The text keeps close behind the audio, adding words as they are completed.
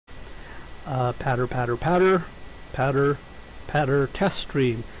Patter, patter, patter, patter, patter, test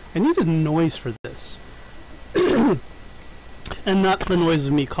stream. I needed noise for this. And not the noise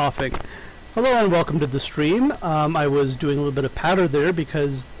of me coughing. Hello and welcome to the stream. I was doing a little bit of patter there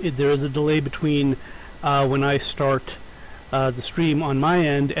because there is a delay between when I start the stream on my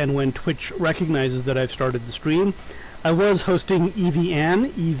end and when Twitch recognizes that I've started the stream. I was hosting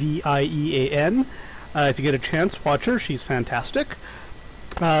Evian, E-V-I-E-A-N. If you get a chance, watch her. She's fantastic.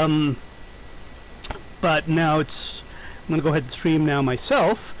 But now I'm going to go ahead and stream now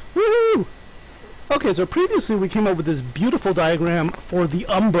myself. Woohoo! Okay, so previously we came up with this beautiful diagram for the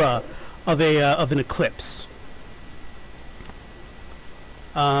umbra of an eclipse.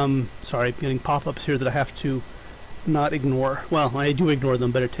 Sorry, I'm getting pop-ups here that I have to not ignore. Well, I do ignore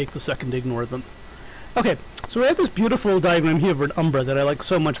them, but it takes a second to ignore them. Okay, so we have this beautiful diagram here of an umbra that I like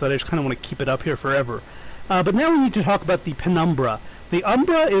so much that I just kind of want to keep it up here forever. But now we need to talk about the penumbra. The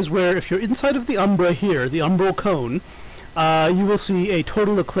umbra is where, if you're inside of the umbra here, the umbral cone, you will see a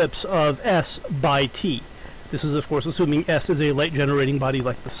total eclipse of S by T. This is, of course, assuming S is a light-generating body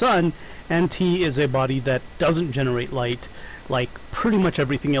like the Sun, and T is a body that doesn't generate light, like pretty much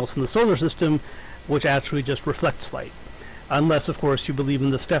everything else in the solar system, which actually just reflects light. Unless, of course, you believe in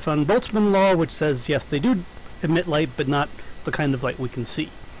the Stefan Boltzmann law, which says, yes, they do emit light, but not the kind of light we can see.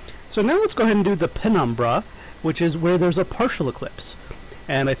 So now let's go ahead and do the penumbra, which is where there's a partial eclipse.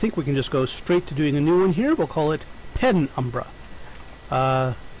 And I think we can just go straight to doing a new one here. We'll call it penumbra.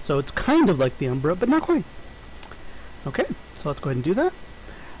 So it's kind of like the umbra, but not quite. Okay, so let's go ahead and do that.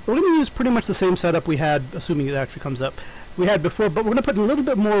 We're going to use pretty much the same setup we had, assuming it actually comes up, we had before, but we're going to put a little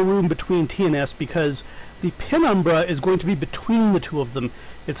bit more room between T and S because the penumbra is going to be between the two of them.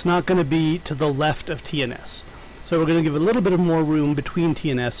 It's not going to be to the left of T and S. So we're going to give a little bit of more room between T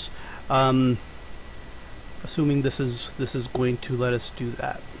and S, assuming this is going to let us do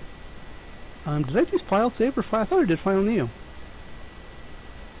that. Did I use file save or file? I thought I did file new.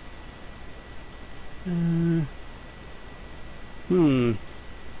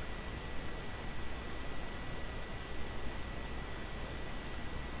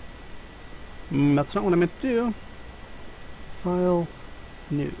 That's not what I meant to do. File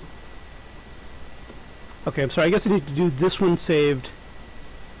new. Okay, I'm sorry. I guess I need to do this one saved,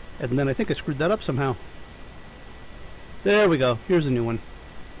 and then I think I screwed that up somehow. There we go. Here's a new one.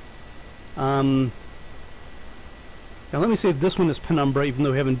 Now let me save this one as penumbra, even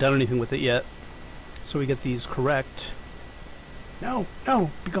though we haven't done anything with it yet, so we get these correct. No,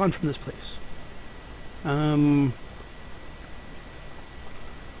 no, be gone from this place.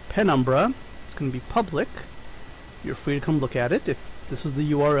 Penumbra. It's going to be public. You're free to come look at it if this is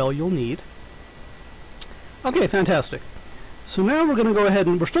the URL you'll need. Okay, fantastic. So now we're going to go ahead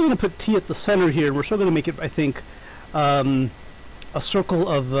and we're still going to put T at the center here, and we're still going to make it, I think, a circle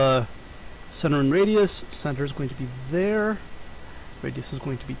of center and radius. Center is going to be there. Radius is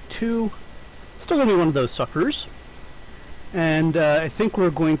going to be 2. Still going to be one of those suckers. And I think we're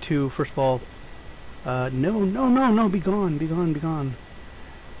going to, first of all, no, be gone, be gone, be gone.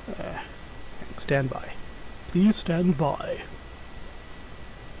 Stand by. Please stand by.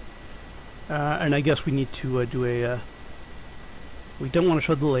 And I guess we need to do a, we don't want to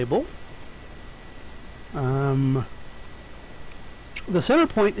show the label. The center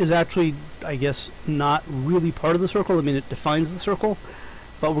point is actually, I guess, not really part of the circle. I mean, it defines the circle,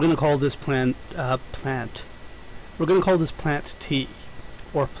 but we're going to call this plant. We're going to call this plant T,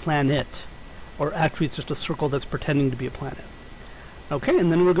 or planet, or actually it's just a circle that's pretending to be a planet. Okay,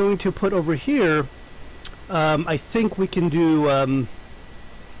 and then we're going to put over here, I think we can do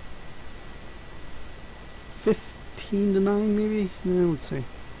 15 to 9 maybe? Let's see.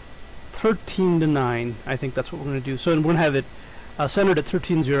 13 to 9, I think that's what we're going to do. So we're going to have it centered at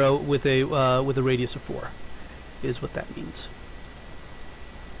 13.0 with a radius of 4, is what that means.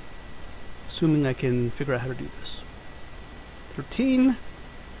 Assuming I can figure out how to do this. 13,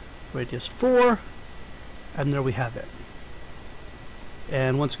 radius 4, and there we have it.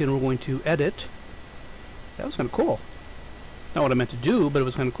 And once again, we're going to edit. That was kind of cool. Not what I meant to do, but it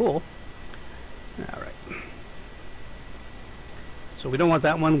was kind of cool. Alright. So we don't want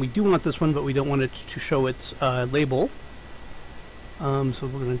that one. We do want this one, but we don't want it to show its label. So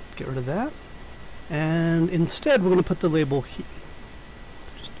we're going to get rid of that. And instead, we're going to put the label here.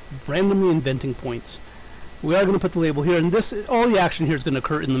 Just randomly inventing points. We are going to put the label here, and this, all the action here is going to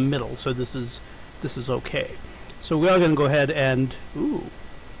occur in the middle, so this is okay. So we are going to go ahead and, ooh,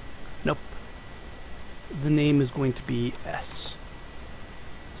 nope. The name is going to be S.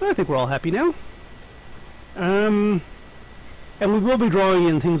 So I think we're all happy now. And we will be drawing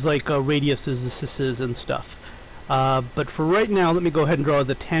in things like radiuses, and stuff. But for right now, let me go ahead and draw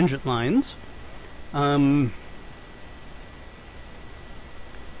the tangent lines. Okay,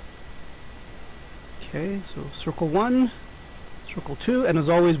 so circle 1, circle 2, and as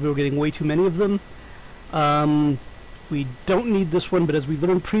always, we were getting way too many of them. We don't need this one, but as we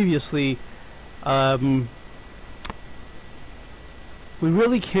learned previously, we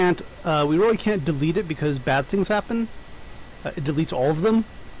really can't delete it because bad things happen. It deletes all of them.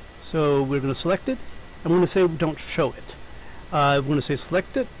 So we're going to select it. I'm going to say don't show it. I'm going to say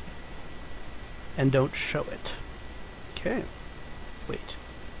select it and don't show it. Okay. Wait.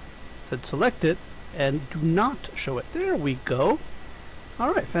 Said select it and do not show it. There we go.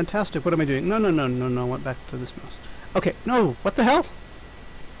 All right, fantastic. What am I doing? No. I went back to this mouse. Okay, no. What the hell?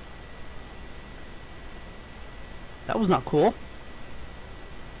 That was not cool.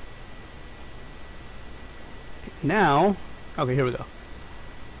 Okay, now, okay, here we go.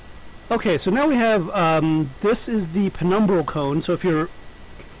 Okay, so now we have, this is the penumbral cone. So if you're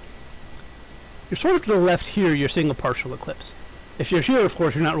sort of to the left here, you're seeing a partial eclipse. If you're here, of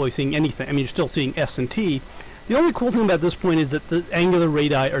course, you're not really seeing anything. I mean, you're still seeing S and T. The only cool thing about this point is that the angular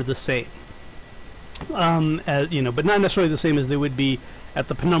radii are the same. As, you know, but not necessarily the same as they would be at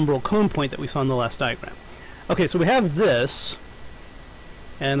the penumbral cone point that we saw in the last diagram. Okay, so we have this,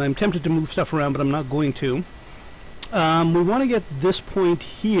 and I'm tempted to move stuff around, but I'm not going to. We want to get this point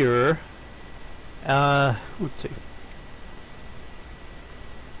here. Let's see.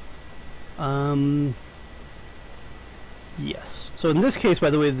 Yes. So in this case, by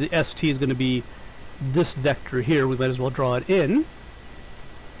the way, the ST is going to be this vector here. We might as well draw it in.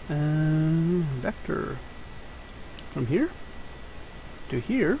 Vector from here to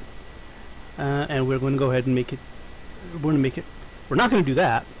here. And we're going to go ahead and make it, we're not going to do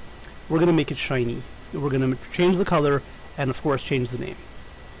that. We're going to make it shiny. We're going to change the color and, of course, change the name.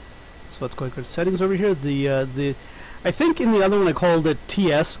 So let's go ahead and go to settings over here. I think in the other one I called it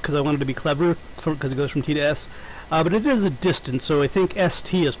TS because I wanted to be clever because it goes from T to S. But it is a distance, so I think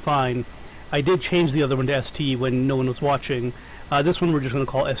ST is fine. I did change the other one to ST when no one was watching. This one we're just going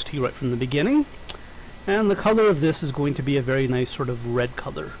to call ST right from the beginning. And the color of this is going to be a very nice sort of red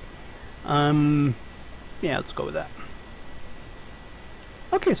color. Yeah, let's go with that.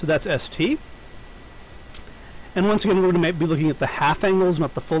 Okay, so that's ST. And once again, we're going to be looking at the half angles,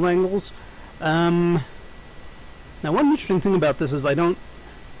 not the full angles. Now, one interesting thing about this is I don't...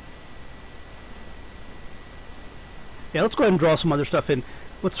 Yeah, let's go ahead and draw some other stuff in.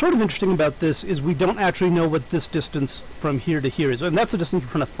 What's sort of interesting about this is we don't actually know what this distance from here to here is, and that's the distance we're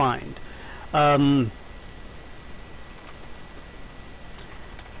trying to find.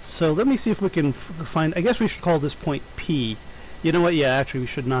 So let me see if we can find... I guess we should call this point P. You know what? Yeah, actually, we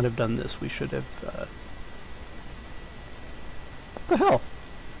should not have done this. We should have... what the hell?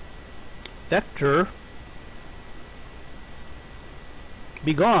 Vector...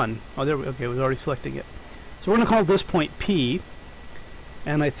 be gone. Oh, there we... Okay, we're already selecting it. So we're going to call this point P,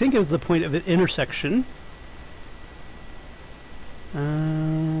 and I think it's the point of an intersection.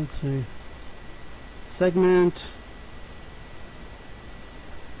 Let's see. Segment.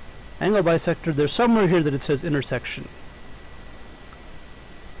 Angle bisector. There's somewhere here that it says intersection.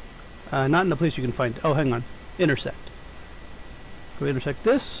 Not in the place you can find. Oh, hang on. Intersect. So we intersect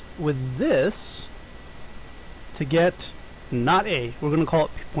this with this to get not A. We're going to call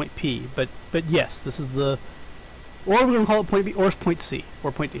it point P, but yes, this is the... Or we're going to call it point B, or point C,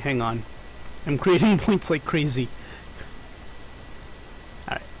 or point D. Hang on. I'm creating points like crazy.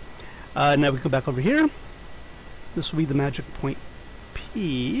 Alright. Now we go back over here. This will be the magic point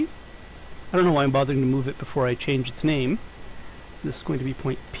P. I don't know why I'm bothering to move it before I change its name. This is going to be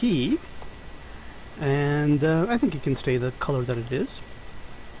point P. And I think it can stay the color that it is.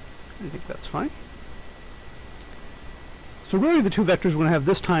 I think that's fine. So really the two vectors we're going to have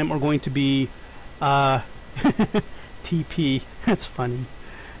this time are going to be TP. That's funny,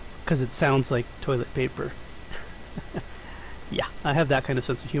 because it sounds like toilet paper. Yeah, I have that kind of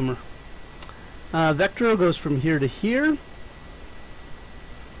sense of humor. Vector goes from here to here.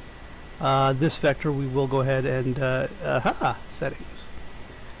 This vector we will go ahead and, settings.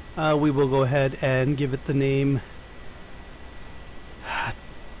 We will go ahead and give it the name...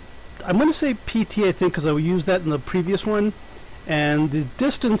 I'm going to say PT, I think, because I used that in the previous one. And the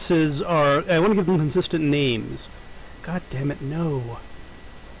distances are... I want to give them consistent names. God damn it, no.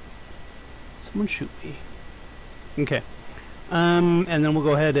 Someone shoot me. Okay. And then we'll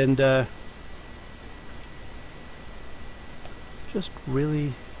go ahead and... just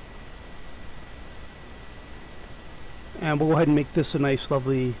really... And we'll go ahead and make this a nice,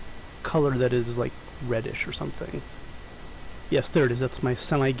 lovely color that is, like, reddish or something. Yes, there it is. That's my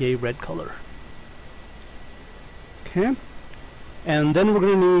semi-gay red color. Okay. And then we're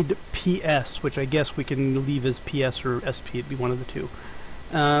going to need PS, which I guess we can leave as PS or SP. It'd be one of the two.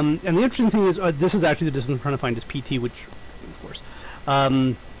 And the interesting thing is, this is actually the distance I'm trying to find is PT, which, of course,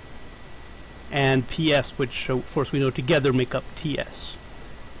 and PS, which, of course, we know together make up TS.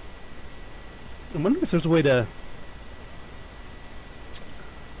 I wonder if there's a way to...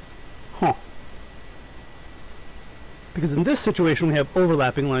 Because in this situation we have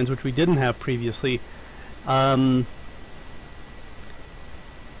overlapping lines, which we didn't have previously. So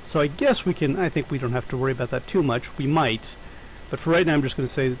I guess we can... I think we don't have to worry about that too much. We might. But for right now I'm just going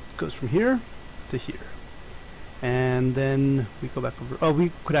to say it goes from here to here. And then we go back over... Oh,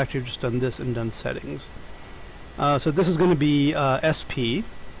 we could actually have just done this and done settings. So this is going to be SP.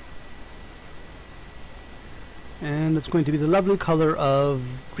 And it's going to be the lovely color of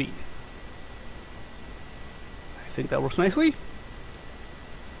green. I think that works nicely.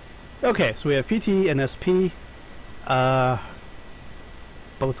 Okay, so we have PT and SP.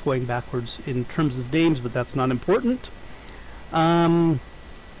 Both going backwards in terms of names, but that's not important. So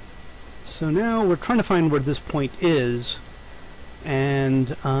now we're trying to find where this point is,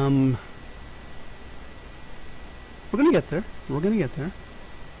 and we're going to get there. We're going to get there.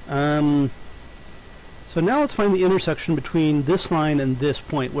 So now let's find the intersection between this line and this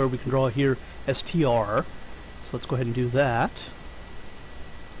point, where we can draw here STR. So let's go ahead and do that.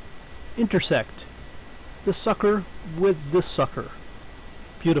 Intersect this sucker with this sucker.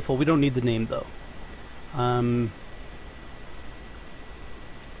 Beautiful. We don't need the name though.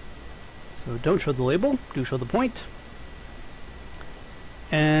 So don't show the label, do show the point.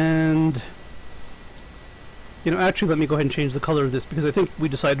 And, you know, actually let me go ahead and change the color of this, because I think we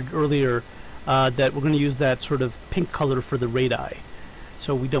decided earlier that we're going to use that sort of pink color for the radii.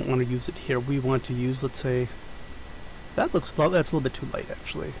 So we don't want to use it here. We want to use, let's say, that's a little bit too light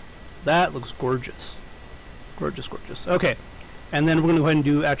actually. That looks gorgeous. Gorgeous, gorgeous. Okay. And then we're going to go ahead and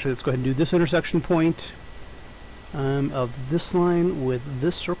do, actually let's go ahead and do this intersection point of this line with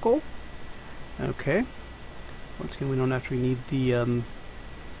this circle. Okay. Once again, we don't actually need the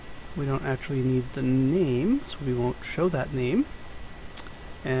name, so we won't show that name.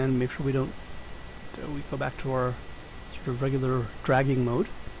 And make sure we don't we go back to our sort of regular dragging mode.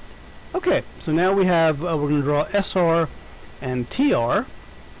 Okay, so now we have we're going to draw SR and TR.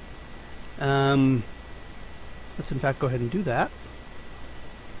 Let's in fact go ahead and do that.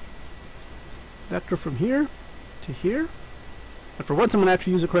 Vector from here to here. And for once I'm going to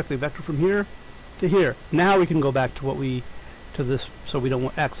actually use it correctly. Vector from here to here. Now we can go back to what we this, so we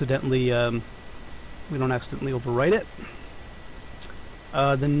don't accidentally overwrite it.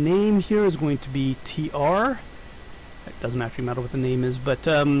 The name here is going to be TR. It doesn't actually matter what the name is, but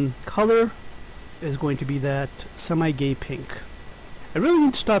color is going to be that semi-gay pink. I really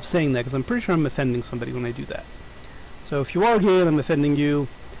need to stop saying that because I'm pretty sure I'm offending somebody when I do that. So if you are gay and I'm offending you,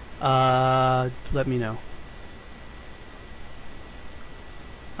 let me know.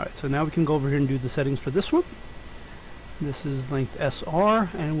 Alright, so now we can go over here and do the settings for this one. This is length SR,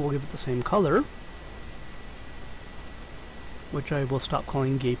 and we'll give it the same color, which I will stop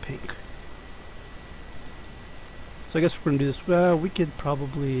calling gay pink. So I guess we're going to do this. We could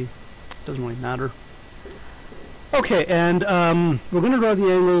probably... doesn't really matter. Okay, and we're going to draw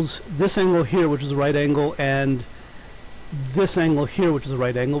the angles, this angle here, which is a right angle, and this angle here, which is a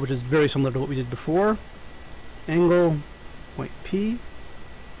right angle, which is very similar to what we did before. Angle, point P,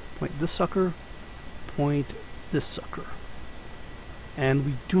 point this sucker, point this sucker. And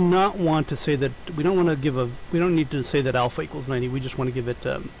we do not want to say that, we don't need to say that alpha equals 90, we just want to give it,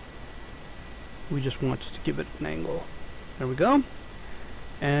 an angle. There we go.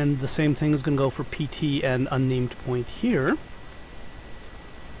 And the same thing is going to go for PT and unnamed point here. It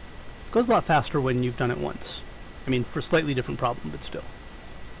goes a lot faster when you've done it once. I mean, for a slightly different problem, but still.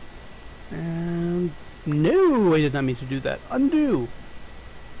 And no, I did not mean to do that. Undo.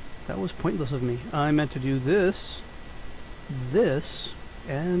 That was pointless of me. I meant to do this, this,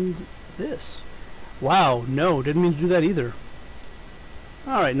 and this. Wow, no, didn't mean to do that either.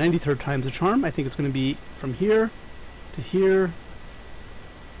 Alright, 93rd time's the charm. I think it's going to be from here to here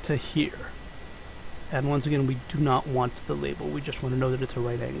to here. And once again, we do not want the label. We just want to know that it's a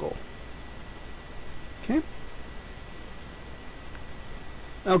right angle. Okay.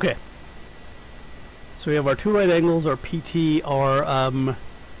 Okay. So we have our two right angles, our PT, our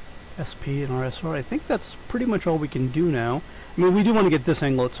SP, and our SR. I think that's pretty much all we can do now. I mean, we do want to get this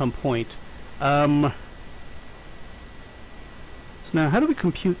angle at some point. So now, how do we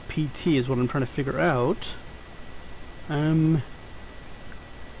compute PT is what I'm trying to figure out.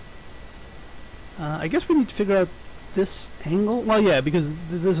 I guess we need to figure out this angle. Well, yeah, because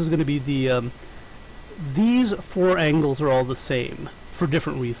this is going to be the these four angles are all the same for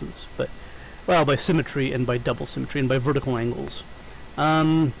different reasons, but, well, by symmetry and by double symmetry and by vertical angles.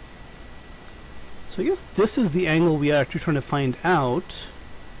 So I guess this is the angle we are actually trying to find out,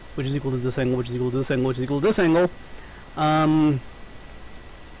 which is equal to this angle, which is equal to this angle, which is equal to this angle. And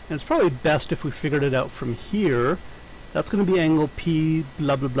it's probably best if we figured it out from here. That's going to be angle P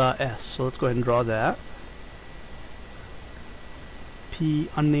blah blah blah S. So let's go ahead and draw that. P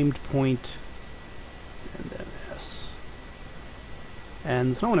unnamed point, and then S.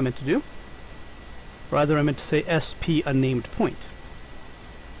 And that's not what I meant to do. Rather, I meant to say SP unnamed point.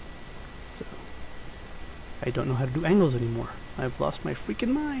 So I don't know how to do angles anymore. I've lost my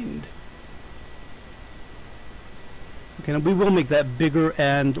freaking mind. Okay, now we will make that bigger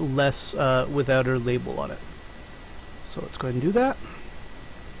and less without our label on it. So let's go ahead and do that.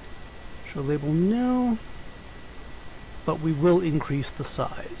 Show label no, but we will increase the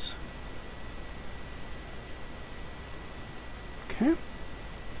size. Okay.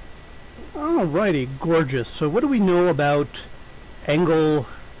 Alrighty, gorgeous. So what do we know about angle?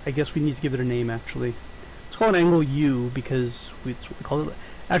 I guess we need to give it a name actually. Let's call it angle U because that's what we call it.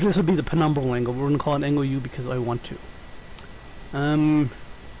 Actually, this would be the penumbral angle. We're going to call it angle U because I want to.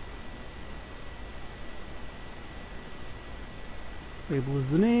 Label is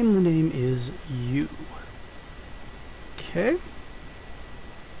the name is U. Okay.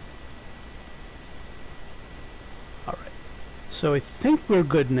 Alright. So I think we're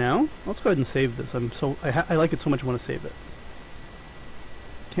good now. Let's go ahead and save this. I like it so much I want to save it.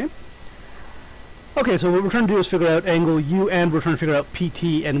 Okay. Okay, so what we're trying to do is figure out angle U, and we're trying to figure out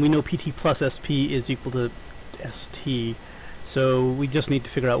PT, and we know PT plus SP is equal to ST. So we just need to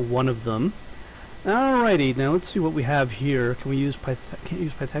figure out one of them. Alrighty, now let's see what we have here. Can we use can't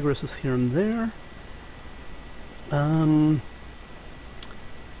use Pythagoras' theorem there.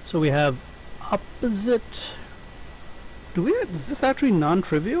 So we have opposite. Is this actually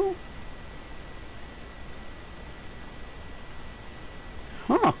non-trivial?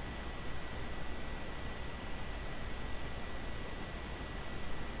 Huh.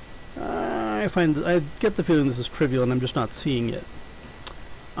 I get the feeling this is trivial and I'm just not seeing it.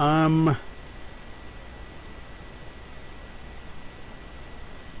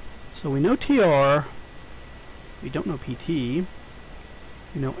 So we know TR, we don't know PT, we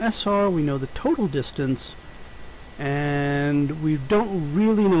know SR, we know the total distance, and we don't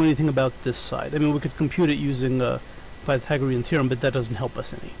really know anything about this side. I mean, we could compute it using a Pythagorean theorem, but that doesn't help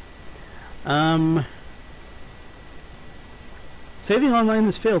us any. Saving online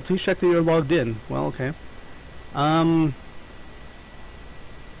has failed. Please check that you're logged in. Well, okay.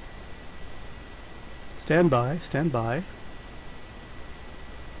 Stand by, stand by.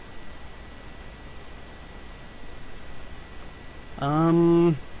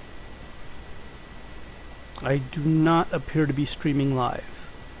 I do not appear to be streaming live.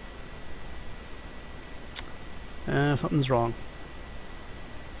 Something's wrong.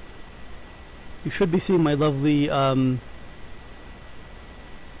 You should be seeing my lovely,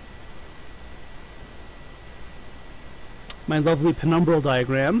 penumbral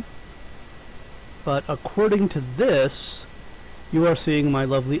diagram, but according to this, you are seeing my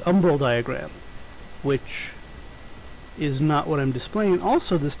lovely umbral diagram, which is not what I'm displaying.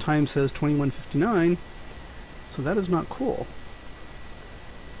 Also, this time says 21:59, so that is not cool.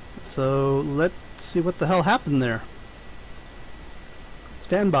 So let's see what the hell happened there.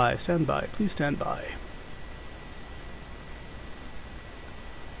 Stand by, please stand by.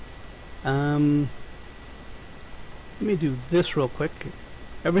 Let me do this real quick.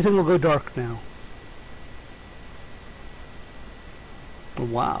 Everything will go dark now.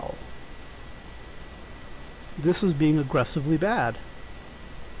 Wow. This is being aggressively bad.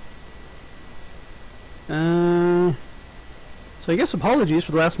 So I guess apologies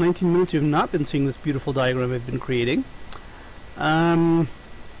for the last 19 minutes. You have not been seeing this beautiful diagram I've been creating. Let's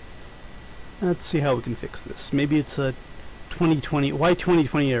see how we can fix this. Maybe it's a 2020,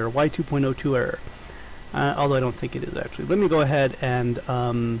 Y2020 error, Y2.02 error. Although I don't think it is actually. Let me go ahead and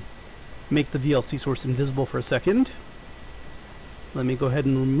make the VLC source invisible for a second. Let me go ahead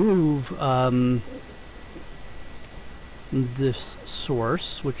and remove this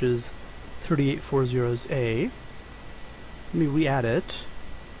source, which is 3840's A. Let me re-add it.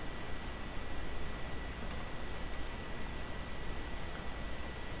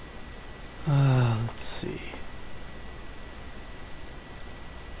 Let's see.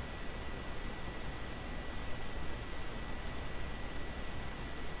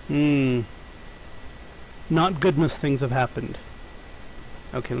 Not goodness things have happened.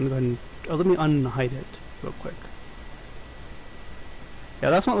 Okay, let me go ahead and let me unhide it real quick. Yeah,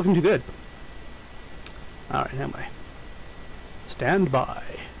 that's not looking too good. Alright, am I? Stand by.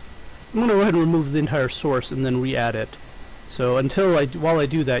 I'm going to go ahead and remove the entire source and then re-add it. So while I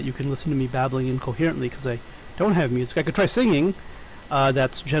do that, you can listen to me babbling incoherently because I don't have music. I could try singing.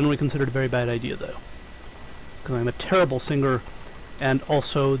 That's generally considered a very bad idea, though, because I'm a terrible singer, and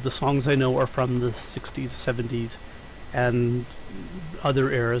also the songs I know are from the 60s, 70s, and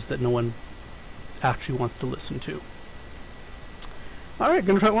other eras that no one actually wants to listen to. Alright,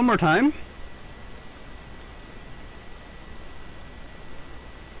 gonna try it one more time.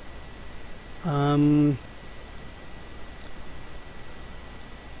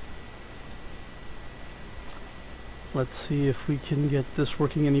 Let's see if we can get this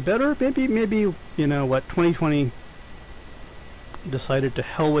working any better. Maybe, you know what, 2020 decided to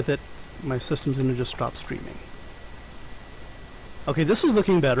hell with it. My system's gonna just stop streaming. Okay, this is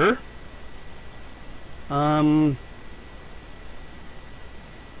looking better. And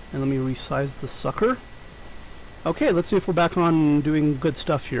let me resize the sucker. Okay, let's see if we're back on doing good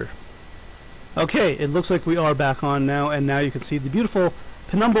stuff here. Okay, it looks like we are back on now, and now you can see the beautiful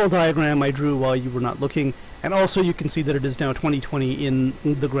penumbral diagram I drew while you were not looking, and also you can see that it is now 2020 in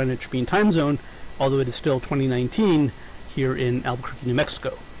the Greenwich Mean Time Zone, although it is still 2019 here in Albuquerque, New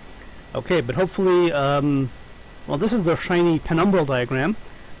Mexico. Okay, but hopefully, well, this is the shiny penumbral diagram.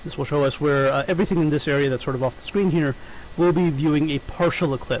 This will show us where everything in this area that's sort of off the screen here will be viewing a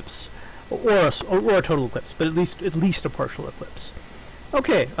partial eclipse, or a total eclipse, but at least a partial eclipse.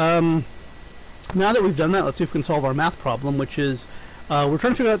 Okay, now that we've done that, let's see if we can solve our math problem, which is we're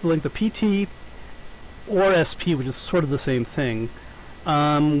trying to figure out the length of PT or SP, which is sort of the same thing,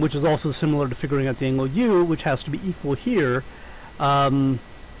 which is also similar to figuring out the angle U, which has to be equal here,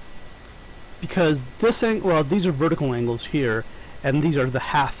 because this angle, well, these are vertical angles here, and these are the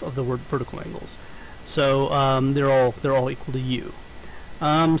half of the vertical angles, so they're all equal to U.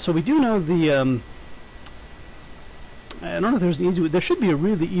 So we do know the I don't know if there's an easy way. There should be a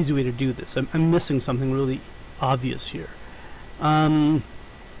really easy way to do this. I'm missing something really obvious here. And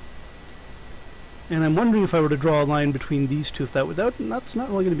I'm wondering if I were to draw a line between these two, if that's not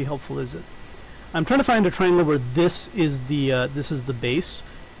really going to be helpful, is it? I'm trying to find a triangle where this is the base.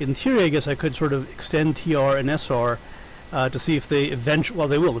 In theory, I guess I could sort of extend TR and SR to see if they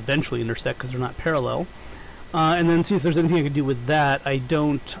they will eventually intersect because they're not parallel, and then see if there's anything I could do with that. I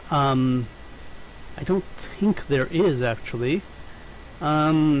don't think there is, actually.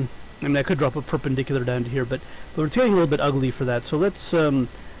 I mean, I could drop a perpendicular down to here, but it's getting a little bit ugly for that. So let's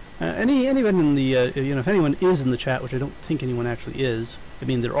anyone in the you know, if anyone is in the chat, which I don't think anyone actually is. I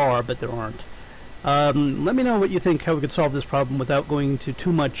mean, there are, but there aren't. Let me know what you think, how we could solve this problem without going into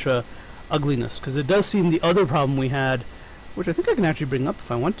too much ugliness, because it does seem the other problem we had, which I think I can actually bring up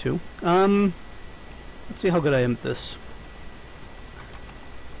if I want to. Let's see how good I am at this.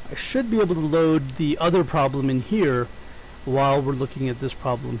 I should be able to load the other problem in here while we're looking at this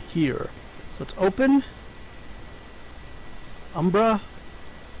problem here. So let's open Umbra,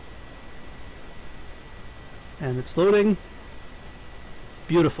 and it's loading.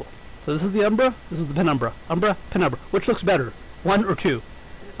 Beautiful. So this is the Umbra, this is the penumbra. Umbra, penumbra. Which looks better, 1 or 2?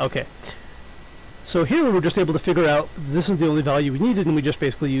 Okay. So here we were just able to figure out this is the only value we needed, and we just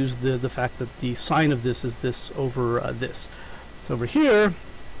basically used the fact that the sine of this is this over this. So over here,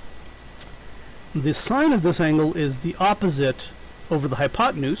 the sine of this angle is the opposite over the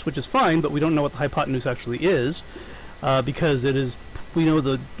hypotenuse, which is fine, but we don't know what the hypotenuse actually is, because we know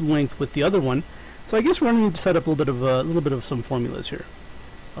the length with the other one. So I guess we're going to need to set up a little bit of some formulas here.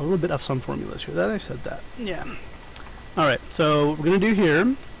 That I said that. Yeah. All right. So what we're going to do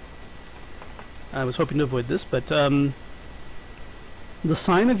here, I was hoping to avoid this, but the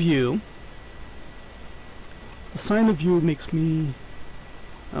sine of u makes me.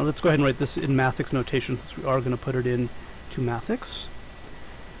 Let's go ahead and write this in Mathix notation, since we are going to put it in to Mathix.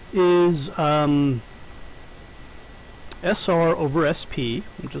 Is SR over SP,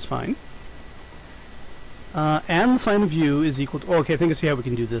 which is fine. And the sine of u is equal to, okay, I think I see how we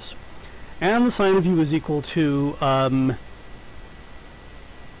can do this. And the sine of u is equal to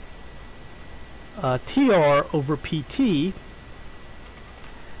TR over PT,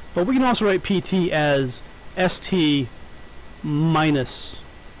 but we can also write PT as ST minus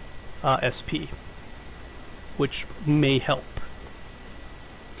SP, which may help.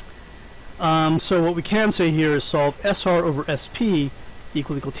 So what we can say here is solve SR over SP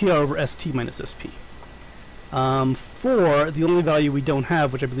equal TR over ST minus SP. For the only value we don't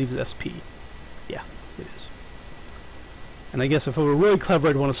have, which I believe is SP. Yeah, it is. And I guess if I were really clever,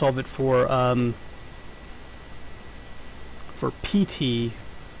 I'd want to solve it for PT,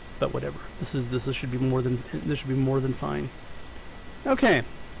 but whatever. This should be more than fine. Okay.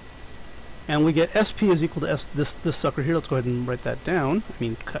 And we get SP is equal to this sucker here. Let's go ahead and write that down. I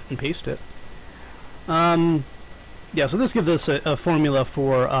mean, cut and paste it. Yeah, so this gives us a formula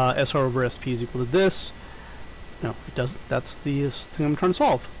for SR over SP is equal to this. No, it doesn't. That's the thing I'm trying to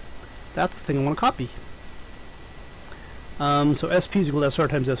solve. That's the thing I want to copy. So SP is equal to SR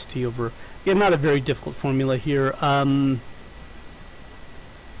times ST over... Again, not a very difficult formula here. And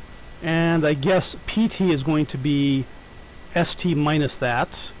I guess PT is going to be ST minus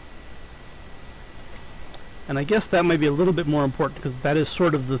that. And I guess that might be a little bit more important because that is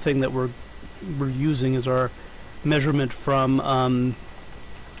sort of the thing that we're using as our measurement from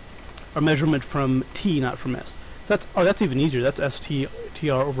T, not from S. So that's even easier. That's ST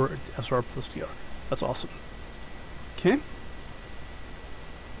TR over SR plus TR. That's awesome. Okay.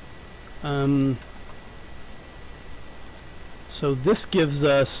 So this gives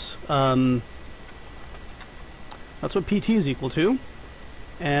us that's what PT is equal to.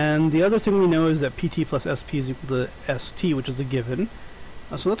 And the other thing we know is that PT plus SP is equal to ST, which is a given.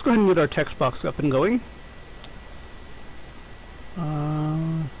 So let's go ahead and get our text box up and going.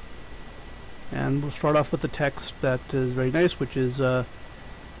 And we'll start off with the text that is very nice, which is, boy,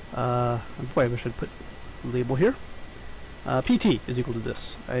 I wish I'd put a label here. PT is equal to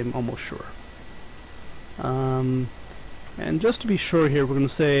this, I'm almost sure. And just to be sure here, we're going to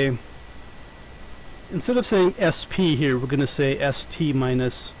say, instead of saying SP here, we're going to say ST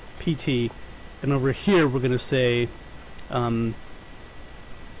minus PT, and over here we're going to say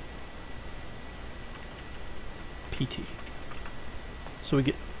PT. So we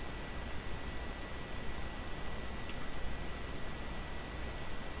get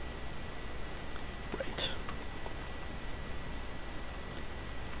right.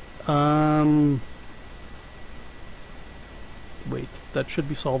 Wait, that should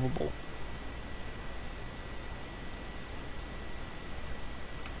be solvable.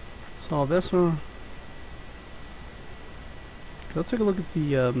 Solve this, or let's take a look at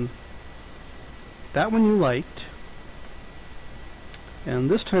the that one you liked, and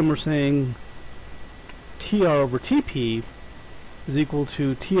this time we're saying TR over TP is equal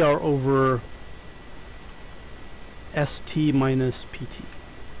to TR over ST minus PT.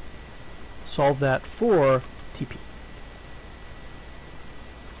 Solve that for TP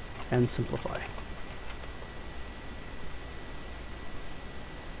and simplify.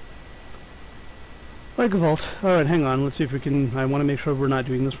 By default. Alright, hang on, let's see if we can, I want to make sure we're not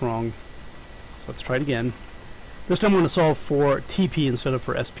doing this wrong. So let's try it again. This time we're going to solve for TP instead of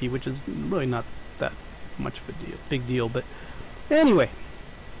for SP, which is really not that much of a big deal, but anyway.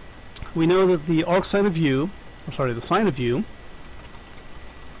 We know that the arc sine of U, or sorry, the sine of U,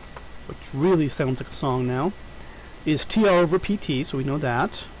 which really sounds like a song now, is TR over PT, so we know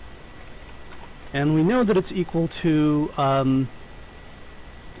that. And we know that it's equal to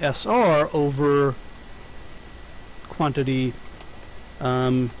SR over quantity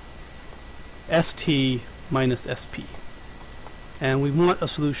ST minus SP. And we want a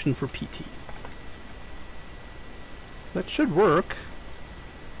solution for PT. That should work.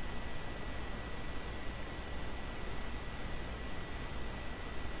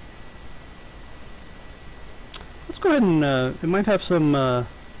 Let's go ahead and it might have some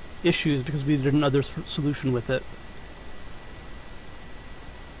issues because we did another solution with it.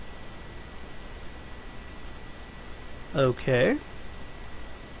 Okay.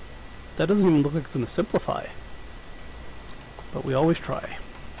 That doesn't even look like it's going to simplify. But we always try.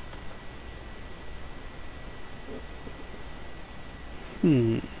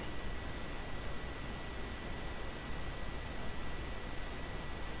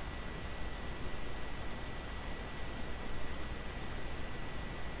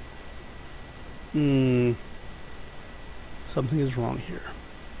 Something is wrong here.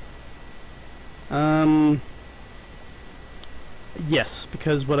 Yes,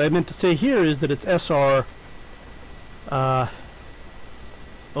 because what I meant to say here is that it's SR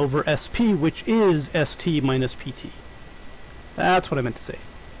over SP, which is ST minus PT. That's what I meant to say.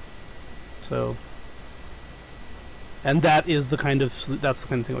 So, and that is the kind of thing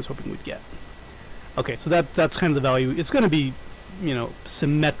I was hoping we'd get. Okay, so that's kind of the value. It's going to be, you know,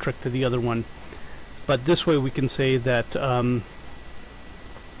 symmetric to the other one, but this way we can say that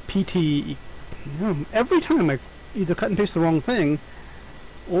PT. You know, every time I either cut and paste the wrong thing,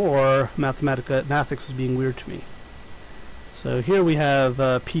 or mathematics is being weird to me. So here we have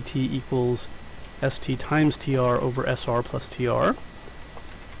PT equals ST times TR over SR plus TR.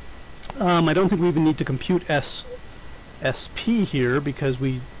 I don't think we even need to compute SP here because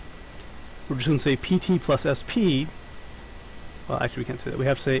we're just going to say PT plus SP. Well, actually we can't say that. We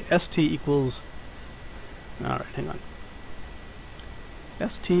have to say ST equals... Alright, hang on.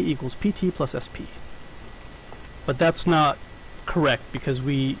 st equals pt plus sp. But that's not correct because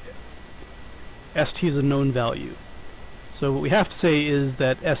st is a known value. So what we have to say is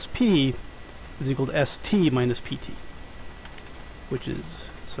that sp is equal to st minus pt, which is,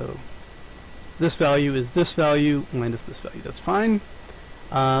 so this value is this value minus this value. That's fine.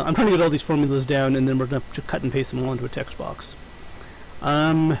 I'm trying to get all these formulas down, and then we're going to cut and paste them all into a text box.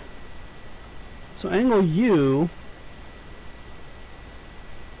 So angle U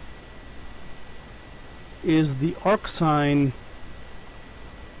is the arc sine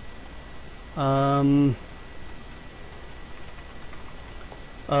of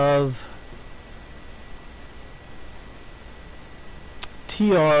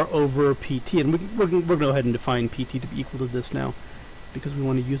TR over PT, and we're going to go ahead and define PT to be equal to this now, because we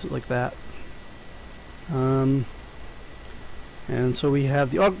want to use it like that. And so we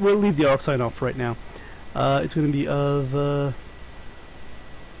have the arc, we'll leave the arc sine off right now. It's going to be of,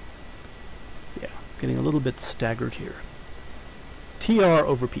 yeah, getting a little bit staggered here. TR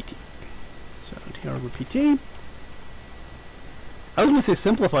over PT. So TR over PT. I was going to say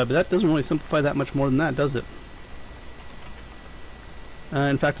simplify, but that doesn't really simplify that much more than that, does it?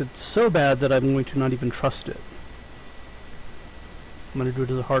 In fact, it's so bad that I'm going to not even trust it. I'm going to do it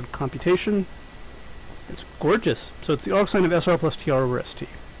as a hard computation. It's gorgeous. So it's the arc sine of SR plus TR over ST.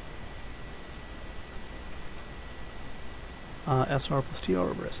 SR plus TR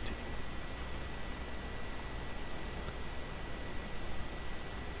over ST.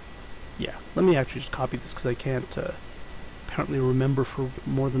 Yeah, let me actually just copy this because I can't apparently remember for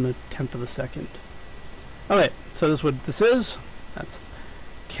more than 1/10 of a second. Okay, so this is what this is. That's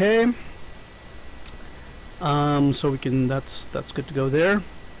okay. So we can, that's good to go there,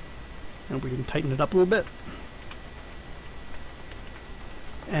 and we can tighten it up a little bit.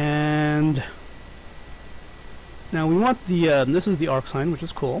 And now we want the this is the arc sine, which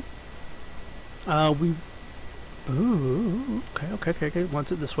is cool. Okay.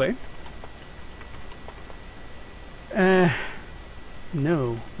 Wants it this way.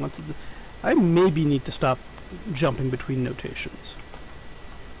 No, wants it. I maybe need to stop jumping between notations.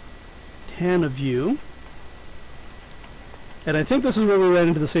 Tan of U. And I think this is where we ran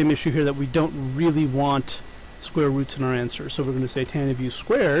into the same issue here, that we don't really want square roots in our answer. So we're going to say tan of U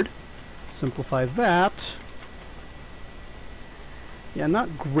squared. Simplify that. Yeah,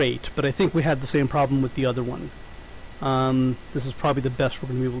 not great, but I think we had the same problem with the other one. This is probably the best we're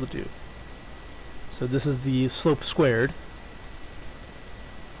going to be able to do. So this is the slope squared.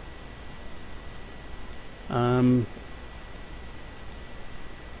 What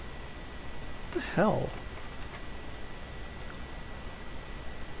the hell?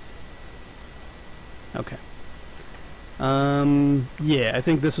 Okay. Yeah, I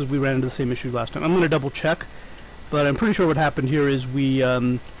think this is, we ran into the same issue last time. I'm going to double check, but I'm pretty sure what happened here is we,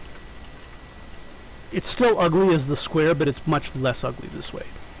 it's still ugly as the square, but it's much less ugly this way.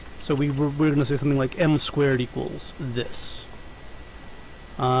 So we're going to say something like m squared equals this.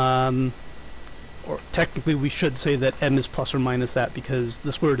 Or technically we should say that m is plus or minus that, because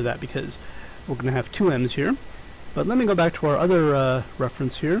the square root of that, because we're going to have two m's here. But let me go back to our other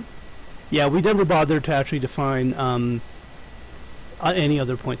reference here. Yeah, we never bothered to actually define any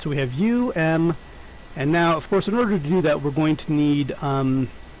other point. So we have u, m, and now, of course, in order to do that, we're going to need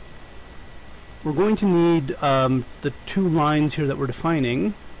the two lines here that we're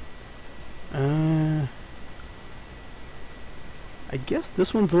defining. I guess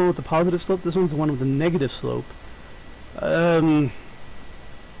this one's the one with the positive slope. This one's the one with the negative slope. But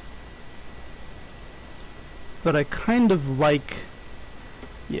I kind of like.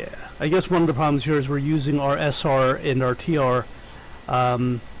 Yeah, I guess one of the problems here is we're using our SR and our TR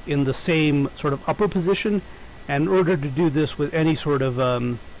in the same sort of upper position, and in order to do this with any sort of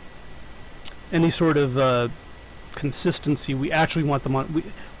consistency, we actually want them on.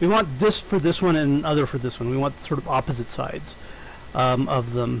 We want this for this one and other for this one. We want sort of opposite sides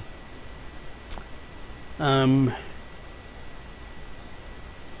of them. I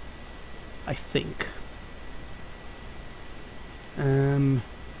think.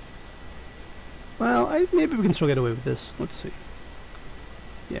 Well, maybe we can still get away with this. Let's see.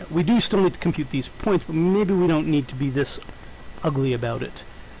 Yeah, we do still need to compute these points, but maybe we don't need to be this ugly about it.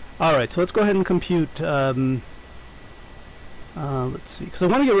 Alright, so let's go ahead and compute, let's see, because I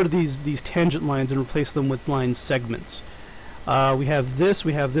want to get rid of these tangent lines and replace them with line segments. We have this,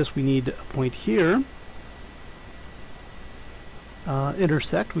 we need a point here.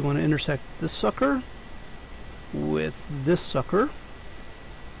 Intersect, we want to intersect this sucker with this sucker,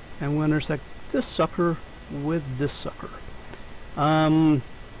 and we'll intersect this sucker with this sucker.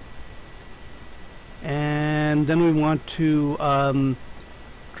 And then we want to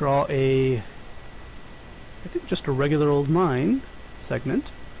draw I think just a regular old line segment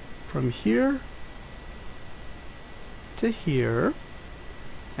from here to here,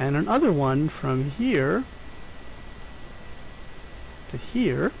 and another one from here to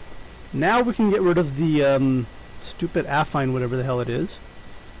here. Now we can get rid of the stupid affine, whatever the hell it is.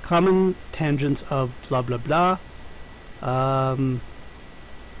 Common tangents of blah blah blah. Gotta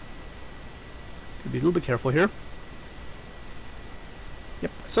be a little bit careful here.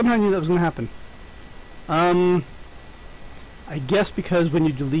 Yep, somehow I knew that was going to happen. I guess because when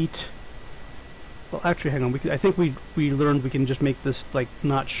you delete... Well, actually, hang on. I think we learned we can just make this, like,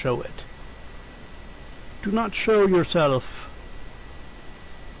 not show it. Do not show yourself.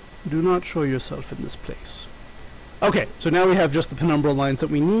 Do not show yourself in this place. Okay, so now we have just the penumbral lines that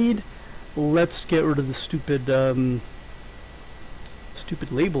we need. Let's get rid of the stupid,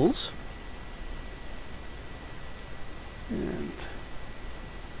 stupid labels. And...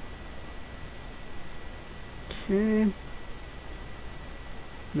 okay.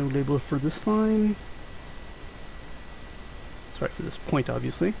 No label for this line. Sorry, for this point,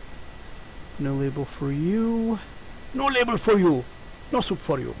 obviously. No label for you. No label for you. No soup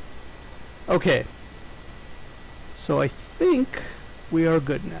for you. Okay. So I think we are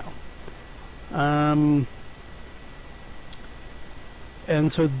good now.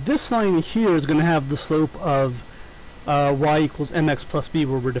 And so this line here is going to have the slope of y equals mx plus b,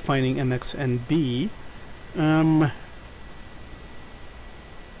 where we're defining mx and b.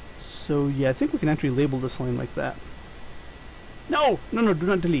 So yeah, I think we can actually label this line like that. No! No, no, do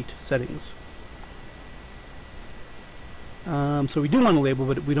not delete settings. So we do want to label,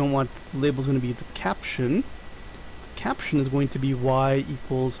 but we don't want the label is going to be the caption. The caption is going to be y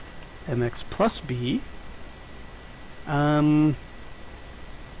equals mx plus b. That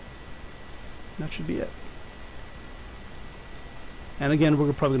should be it. And again,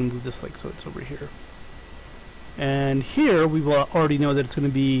 we're probably going to move this like so it's over here. And here we will already know that it's going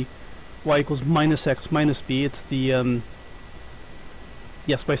to be y equals minus x minus b. It's the,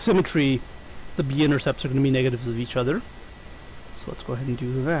 yes, by symmetry, the b-intercepts are going to be negatives of each other. So let's go ahead and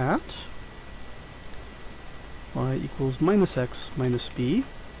do that. Y equals minus x minus b.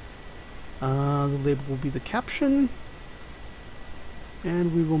 The label will be the caption.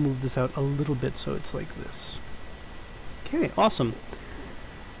 And we will move this out a little bit so it's like this. Okay, awesome.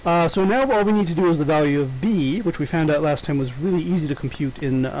 So now all we need to do is the value of b, which we found out last time was really easy to compute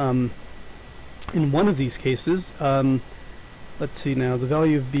in one of these cases. Let's see now, the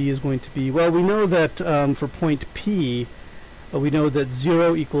value of b is going to be, well, we know that for point p, we know that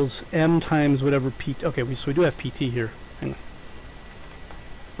 0 equals m times whatever pt, okay, so we do have pt here. Hang on.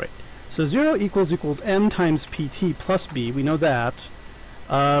 Right. So 0 equals m times pt plus b, we know that.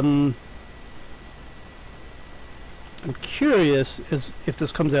 I'm curious as if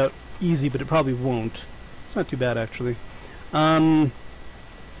this comes out easy, but it probably won't. It's not too bad, actually. But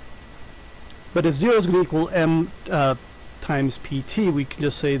if 0 is going to equal m times pt, we can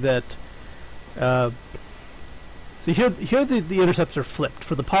just say that... so here the intercepts are flipped.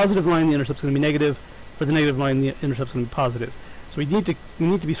 For the positive line, the intercept's going to be negative. For the negative line, the intercept's going to be positive. So we need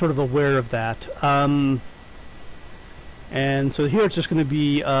to be sort of aware of that. And so here it's just going to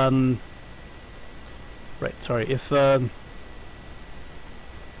be... right, sorry, if so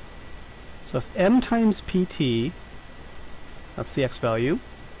if m times pt, that's the x value,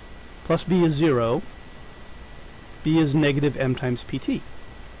 plus b is 0, b is negative m times pt.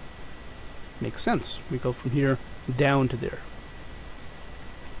 Makes sense. We go from here down to there.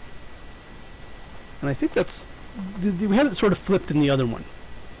 And I think that's... we had it sort of flipped in the other one.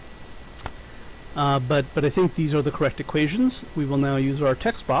 But I think these are the correct equations. We will now use our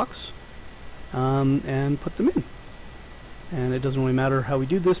text box and put them in. And it doesn't really matter how we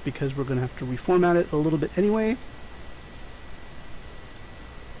do this because we're going to have to reformat it a little bit anyway.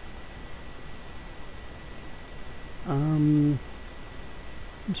 I'm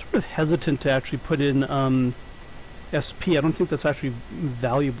sort of hesitant to actually put in SP. I don't think that's actually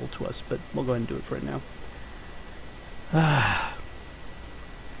valuable to us, but we'll go ahead and do it for right now.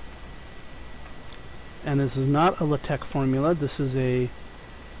 And this is not a LaTeX formula. This is a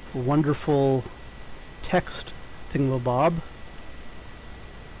wonderful text thingamabob.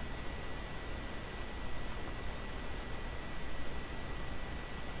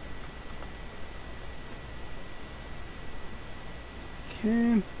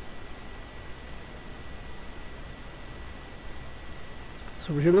 Okay.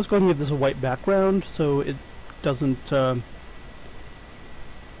 So over here, let's go ahead and give this a white background so it doesn't... so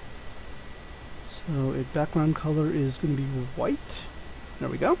its background color is going to be white. There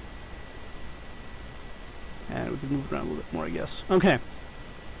we go. And we can move it around a little bit more, I guess. Okay.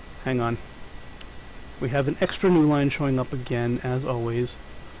 hang on. We have an extra new line showing up again, as always.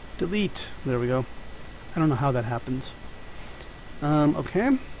 Delete. There we go. I don't know how that happens.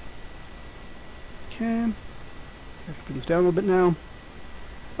 Okay. Okay. I have to bring this down a little bit now.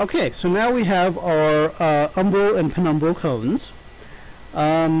 Okay, so now we have our umbral and penumbral cones.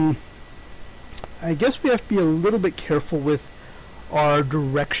 I guess we have to be a little bit careful with our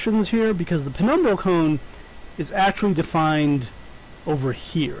directions here, because the penumbral cone is actually defined over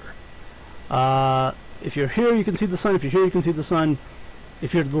here. If you're here, you can see the sun. If you're here, you can see the sun.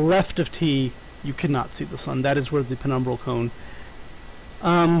 If you're to the left of T, you cannot see the sun. That is where the penumbral cone.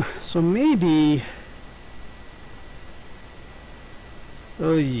 So maybe...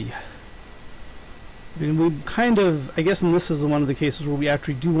 I mean, we kind of... I guess, and this is one of the cases where we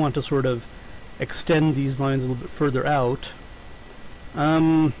actually do want to sort of extend these lines a little bit further out.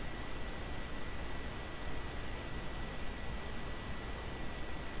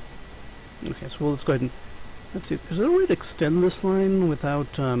 Okay, so let's go ahead and... Let's see, is there a way to extend this line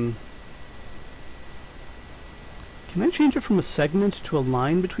without... Can I change it from a segment to a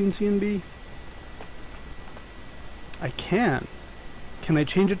line between C and B? I can. Can I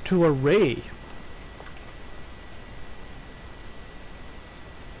change it to a ray?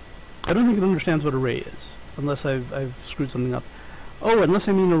 I don't think it understands what a ray is, unless I've screwed something up. Oh, unless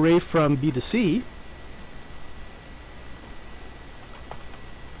I mean a ray from B to C.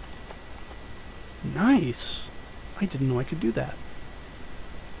 Nice. I didn't know I could do that.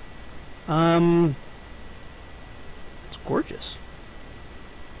 It's gorgeous.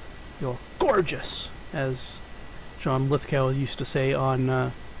 You're gorgeous, as John Lithgow used to say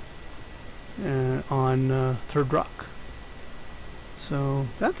on Third Rock. So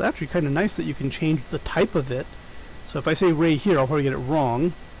that's actually kind of nice that you can change the type of it. So if I say ray here, I'll probably get it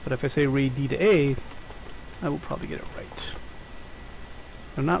wrong. But if I say ray D to A, I will probably get it right.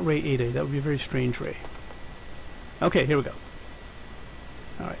 No, not ray A to A. That would be a very strange ray. Okay, here we go.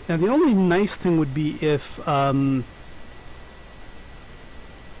 Alright, now the only nice thing would be if... I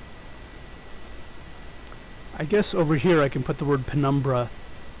guess over here I can put the word penumbra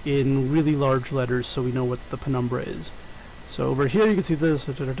in really large letters so we know what the penumbra is. So over here you can see this.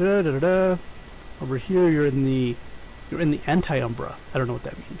 Over here you're in the anti-umbra. I don't know what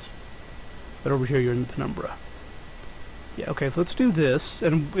that means. But over here you're in the penumbra. Yeah, okay, so let's do this.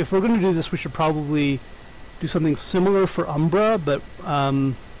 And if we're going to do this, we should probably do something similar for umbra, but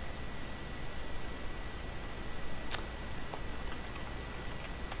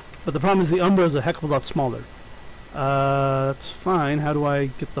the problem is the umbra is a heck of a lot smaller. That's fine. How do I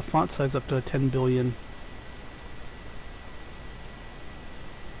get the font size up to 10 billion?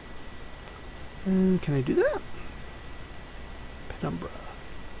 Can I do that? Penumbra.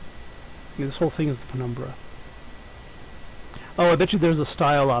 I mean, this whole thing is the penumbra. Oh, I bet you there's a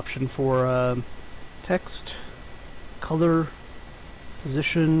style option for text, color,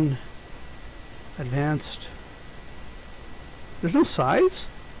 position, advanced. There's no size?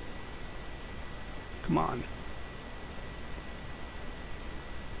 Come on.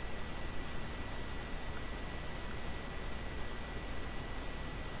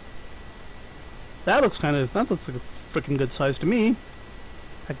 That looks like a freaking good size to me.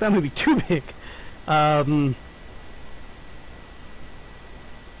 Heck, that may be too big. Right.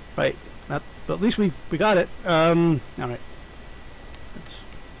 But at least we got it. All right. Let's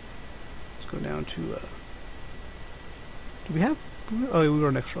go down to. Do we have? Oh, we were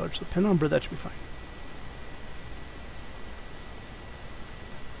an extra large. So penumbra, that should be fine.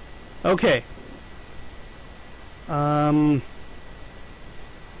 Okay.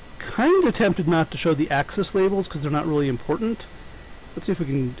 Kind of tempted not to show the axis labels because they're not really important. Let's see if we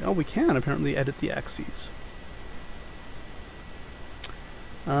can... Oh, we can apparently edit the axes.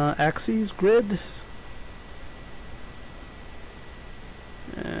 Axes, grid.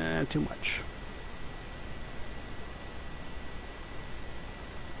 Too much.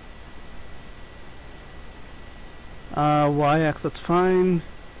 Y-axis, that's fine.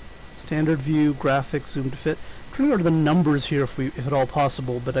 Standard view, graphics, zoom to fit. I'm trying to go to the numbers here if at all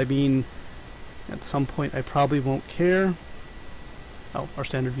possible, but I mean, at some point I probably won't care. Oh, our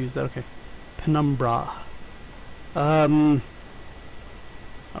standard view is that, okay. Penumbra. Alright,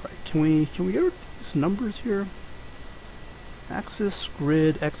 can we get rid of these numbers here? Axis,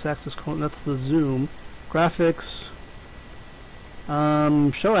 grid, x-axis, colon, that's the zoom. Graphics.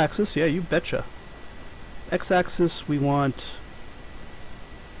 Show axis, yeah, you betcha. X-axis we want...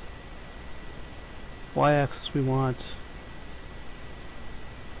 Y-axis we want...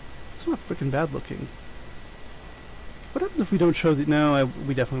 It's not freaking bad looking. What happens if we don't show the... No,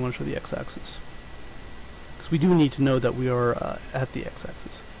 we definitely want to show the x-axis. Because we do need to know that we are at the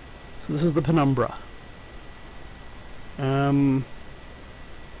x-axis. So this is the penumbra. I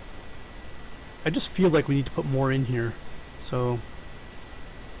just feel like we need to put more in here, so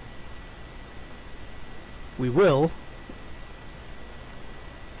we will.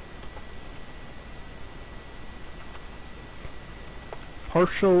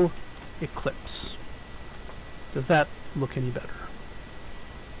 Partial eclipse. Does that look any better?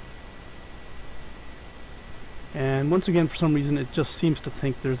 And once again, for some reason, it just seems to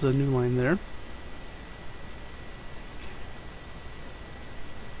think there's a new line there.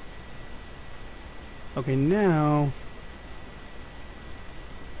 Okay, now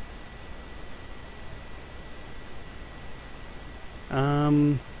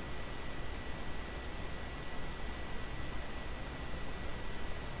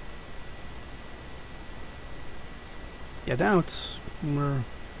yeah,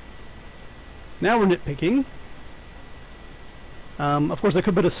 now we're nitpicking. Of course, I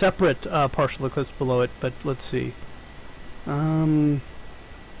could put a separate partial eclipse below it, but let's see.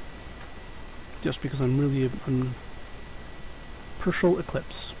 Just because I'm partial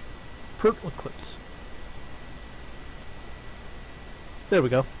eclipse. Eclipse. There we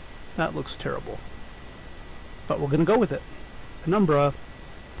go. That looks terrible. But we're going to go with it. Penumbra,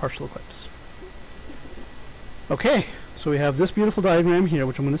 partial eclipse. Okay, so we have this beautiful diagram here,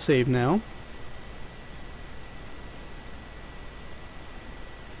 which I'm going to save now.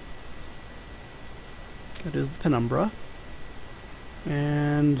 That is the penumbra.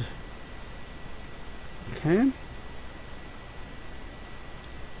 And okay.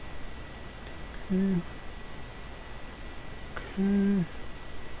 Okay.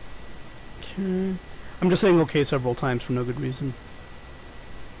 I'm just saying okay several times for no good reason.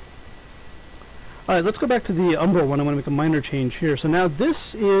 Alright, let's go back to the umbra one. I want to make a minor change here. So now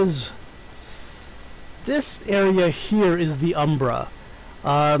this area here is the umbra.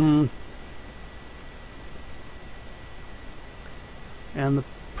 And the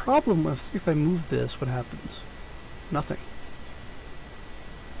problem with, if I move this, what happens? Nothing.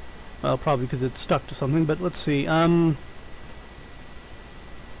 Well, probably because it's stuck to something, but let's see. Can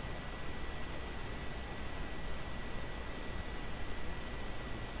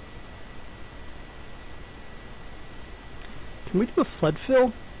we do a flood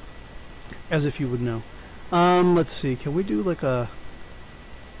fill? As if you would know. Let's see. Can we do like a...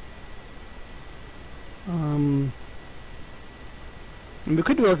 and we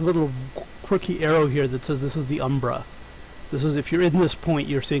could do like a little quirky arrow here that says this is the umbra. This is, if you're in this point,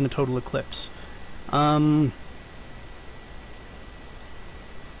 you're seeing a total eclipse. But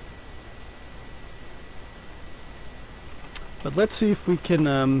let's see if we can...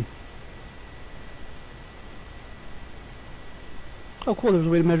 oh cool, there's a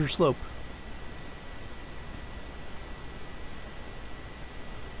way to measure slope.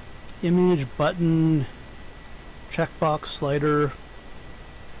 Image, button, checkbox, slider,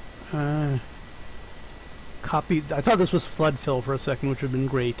 copy. I thought this was flood fill for a second, which would have been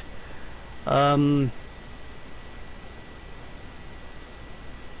great. Okay,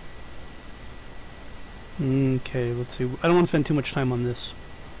 let's see. I don't want to spend too much time on this.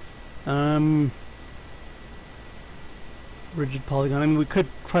 Rigid polygon. I mean, we could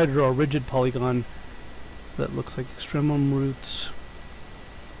try to draw a rigid polygon that looks like extremum roots.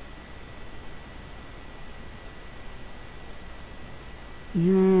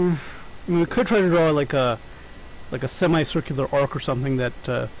 Yeah, I mean, we could try to draw like a semicircular arc or something that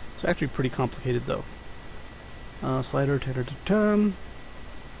it's actually pretty complicated though. Slider,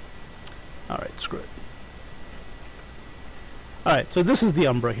 alright, screw it. Alright, so this is the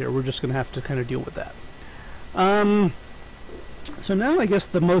umbra here. We're just going to have to kind of deal with that. So now I guess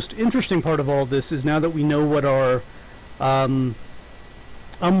the most interesting part of all this is now that we know what our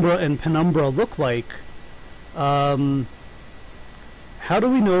umbra and penumbra look like, how do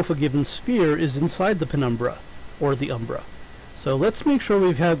we know if a given sphere is inside the penumbra or the umbra? So let's make sure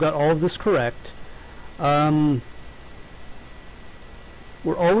we've got all of this correct. We're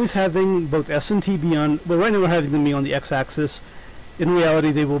always having both S and T be on, well, right now we're having them be on the x-axis. In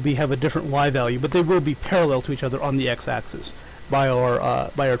reality, they will have a different y value, but they will be parallel to each other on the x-axis by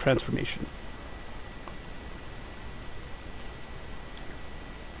our transformation.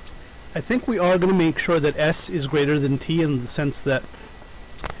 I think we are going to make sure that S is greater than T in the sense that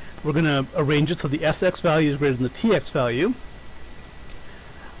we're going to arrange it so the SX value is greater than the TX value,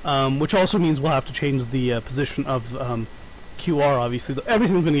 which also means we'll have to change the position of QR, obviously.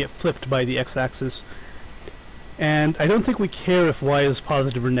 Everything's going to get flipped by the x-axis. And I don't think we care if y is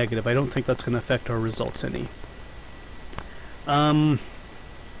positive or negative. I don't think that's going to affect our results any.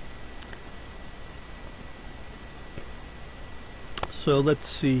 So let's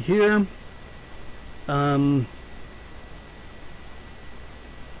see here. So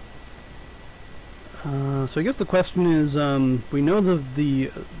I guess the question is, we know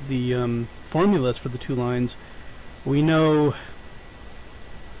the formulas for the two lines. We know.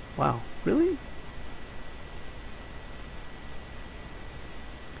 Wow, really?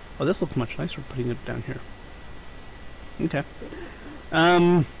 Oh, this looks much nicer putting it down here. Okay.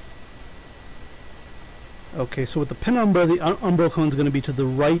 Okay, so with the penumbra, the umbral cone is going to be to the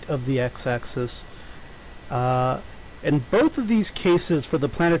right of the x-axis. In both of these cases, for the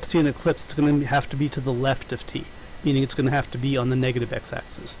planet to see an eclipse, it's going to have to be to the left of t, meaning it's going to have to be on the negative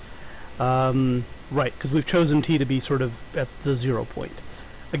x-axis. Right, because we've chosen t to be sort of at the 0 point.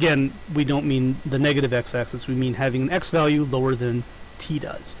 Again, we don't mean the negative x-axis, we mean having an x value lower than t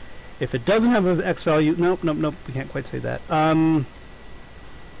does. If it doesn't have an x value, nope, we can't quite say that.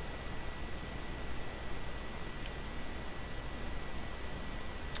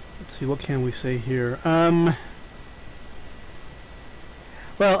 Let's see, what can we say here?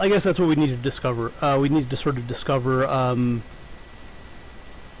 Well, I guess that's what we need to discover. We need to sort of discover,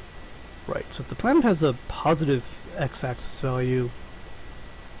 right, so if the planet has a positive x-axis value,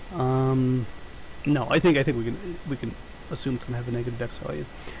 no, I think we can assume it's going to have a negative x value.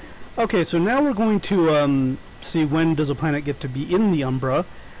 Okay, so now we're going to see when does a planet get to be in the umbra.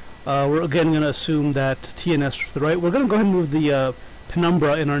 We're again going to assume that t and s are to the right. We're going to go ahead and move the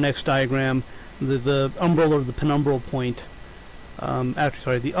penumbra in our next diagram, the umbral or the penumbral point. Actually,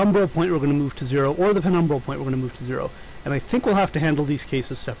 sorry, the umbral point we're going to move to 0, or the penumbral point we're going to move to 0. And I think we'll have to handle these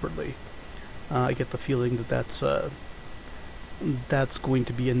cases separately. I get the feeling that that's going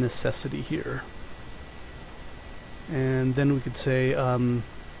to be a necessity here. And then we could say,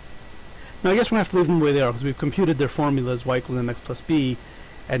 now I guess we'll have to leave them the way they are, because we've computed their formulas, y equals mx plus b,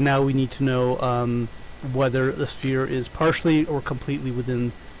 and now we need to know whether the sphere is partially or completely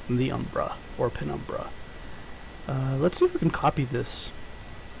within the umbra, or penumbra. Let's see if we can copy this.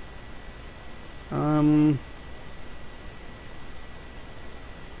 Open,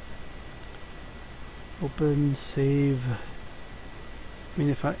 save. I mean,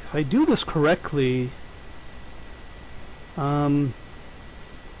 if I do this correctly, I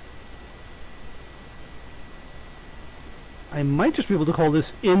might just be able to call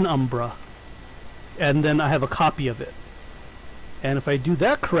this in umbra, and then I have a copy of it. And if I do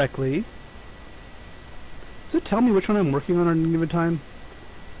that correctly, does it tell me which one I'm working on at any given time?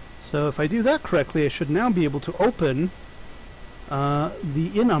 So if I do that correctly, I should now be able to open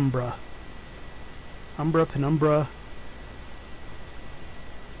the in umbra. Umbra, penumbra.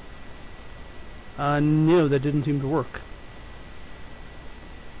 No, that didn't seem to work.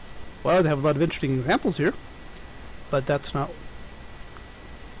 Well, they have a lot of interesting examples here, but that's not...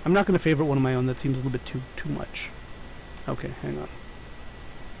 I'm not going to favorite one of my own. That seems a little bit too much. Okay, hang on.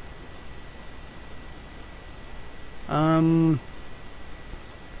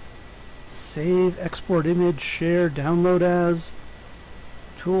 Save, export image, share, download as.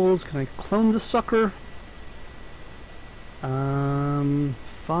 Tools, can I clone this sucker?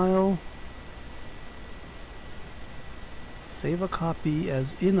 File. Save a copy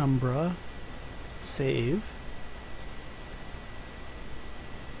as in umbra. Save.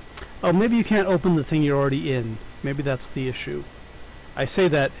 Oh, maybe you can't open the thing you're already in. Maybe that's the issue. I say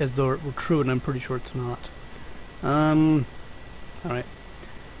that as though it were true, and I'm pretty sure it's not. Alright.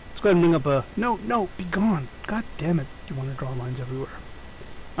 Let's go ahead and bring up a... No, be gone! God damn it, you want to draw lines everywhere.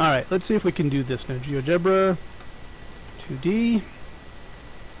 Alright, let's see if we can do this now. GeoGebra, 2D.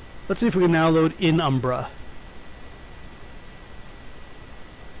 Let's see if we can now load in umbra.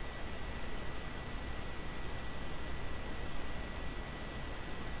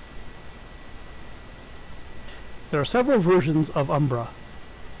 There are several versions of umbra.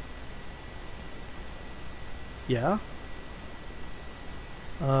 Yeah?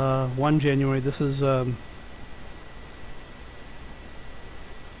 1 January, this is, can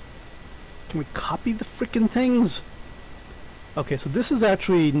we copy the frickin' things? Okay, so this is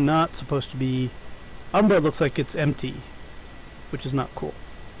actually not supposed to be... Umbra looks like it's empty, which is not cool.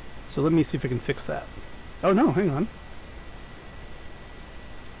 So let me see if I can fix that. Oh no, hang on.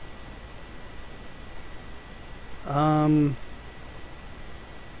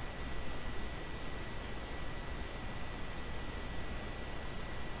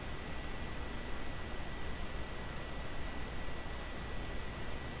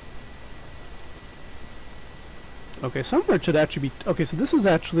 Okay, somewhere it should actually be... Okay, so this is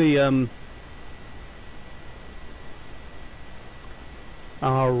actually,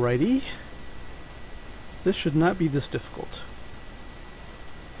 alrighty. This should not be this difficult.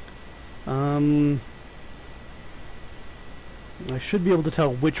 I should be able to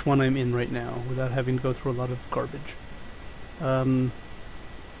tell which one I'm in right now without having to go through a lot of garbage. Am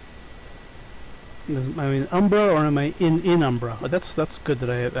I in Umbra or am I in Umbra? Oh, that's good that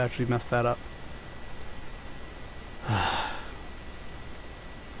I have actually messed that up.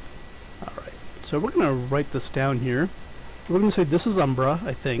 Alright, so we're going to write this down here. We're going to say this is Umbra,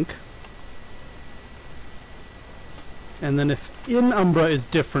 I think. And then if in Umbra is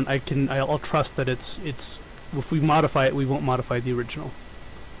different, I'll trust that it's if we modify it, we won't modify the original.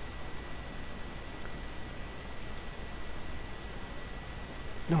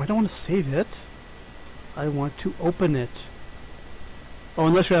 No, I don't want to save it. I want to open it. Oh,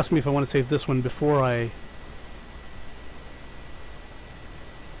 unless you're asking me if I want to save this one before I...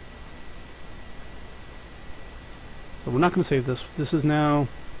 So we're not going to save this. This is now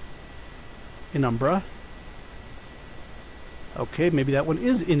in Umbra. Okay, maybe that one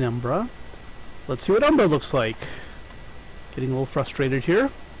is in Umbra. Let's see what Umbra looks like. Getting a little frustrated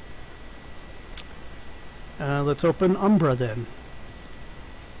here. Let's open Umbra then.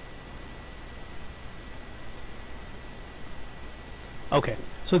 Okay,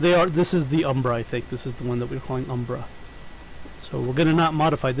 so this is the Umbra, I think. This is the one that we're calling Umbra. So we're going to not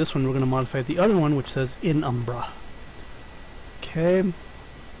modify this one, we're going to modify the other one, which says in Umbra. Okay.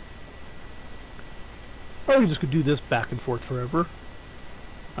 Or we just could do this back and forth forever.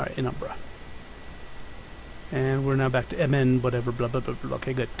 Alright, in Umbra. And we're now back to MN, whatever, blah, blah, blah, blah.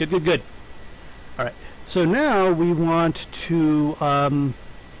 Okay, good, good, good, good. Alright, so now we want to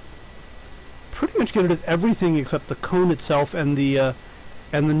pretty much get rid of everything except the cone itself and the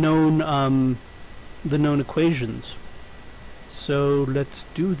known equations. So let's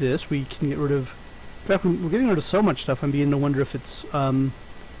do this. We can get rid of... In fact, we're getting rid of so much stuff, I'm beginning to wonder if it's...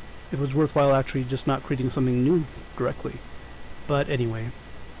 if it was worthwhile actually just not creating something new directly. But anyway.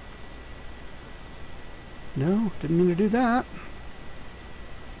 No, didn't mean to do that.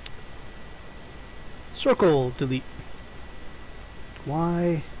 Circle, delete.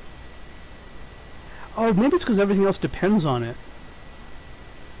 Why? Oh, maybe it's because everything else depends on it.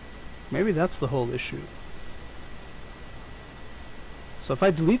 Maybe that's the whole issue. So if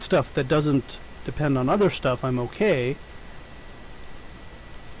I delete stuff that doesn't depend on other stuff, I'm okay.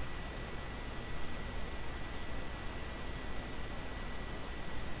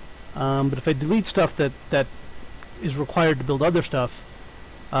 But if I delete stuff that is required to build other stuff,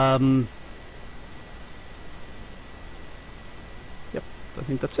 yep, I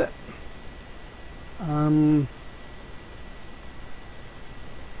think that's it.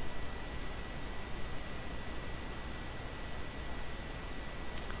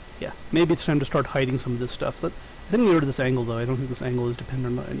 Yeah, maybe it's time to start hiding some of this stuff. I think get rid of this angle, though. I don't think this angle is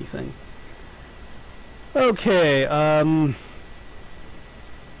dependent on anything. Okay,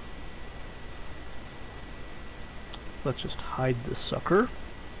 let's just hide this sucker.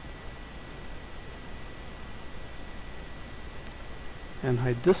 And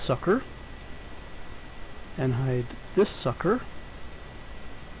hide this sucker. And hide this sucker.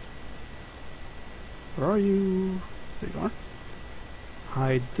 Where are you? There you are.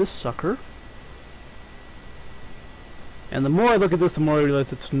 Hide this sucker. And the more I look at this, the more I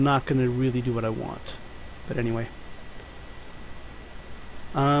realize it's not going to really do what I want. But anyway.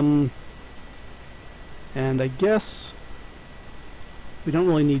 And I guess we don't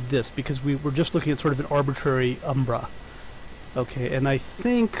really need this because we're just looking at sort of an arbitrary Umbra. Okay, and I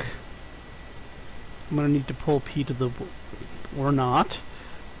think I'm going to need to pull P to the... or not.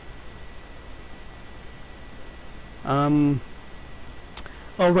 Oh,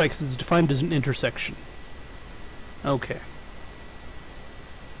 right, because it's defined as an intersection. Okay.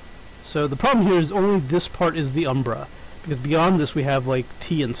 So the problem here is only this part is the Umbra, because beyond this we have, like,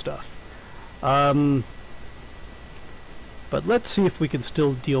 T and stuff. But let's see if we can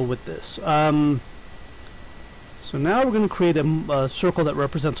still deal with this. So now we're going to create a circle that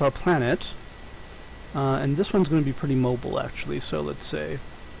represents our planet. And this one's going to be pretty mobile, actually, so let's say...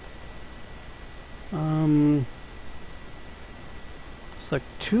 select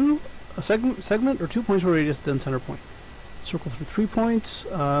a segment or 2 points for radius, then center point. Circle through 3 points.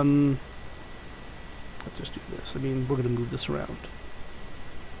 Let's just do this. I mean, we're going to move this around.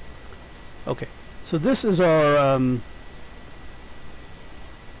 Okay, so this is our...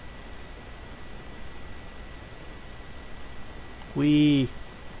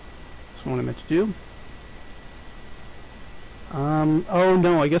 That's what I meant to do. Oh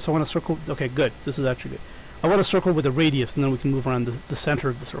no, I guess I want to circle... Okay, good. This is actually good. I want to circle with a radius, and then we can move around the center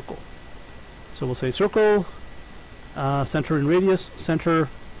of the circle. So we'll say circle, center and radius, center,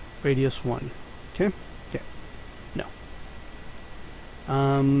 radius 1. Okay? Okay. No.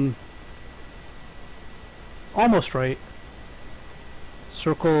 Almost right.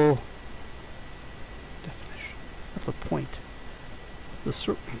 circle definition. That's a point. The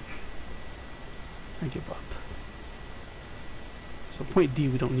circle. I give up. So point D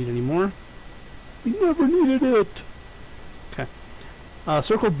we don't need anymore. We never needed it. Okay.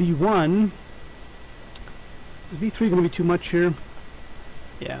 Circle B1. Is B3 going to be too much here?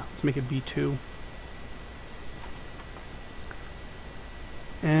 Yeah, let's make it B2.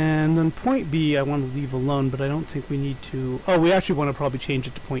 And then point B I want to leave alone, but I don't think we need to... Oh, we actually want to probably change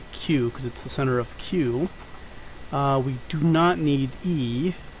it to point Q, because it's the center of Q. We do not need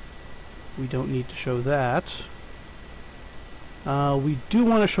E. We don't need to show that. We do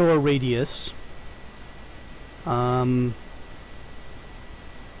want to show a radius. But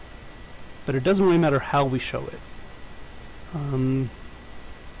it doesn't really matter how we show it.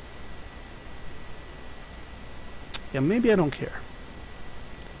 Yeah, maybe I don't care.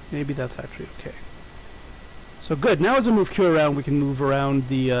 Maybe that's actually okay. So good. Now as I move Q around, we can move around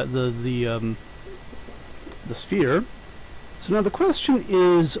the sphere. So now the question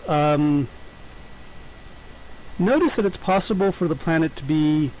is, notice that it's possible for the planet to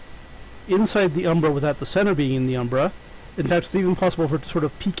be inside the umbra without the center being in the umbra. In fact, it's even possible for it to sort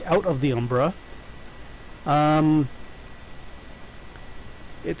of peek out of the umbra.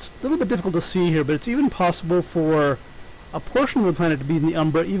 It's a little bit difficult to see here, but it's even possible for a portion of the planet to be in the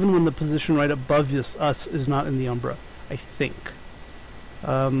umbra even when the position right above us is not in the umbra, I think.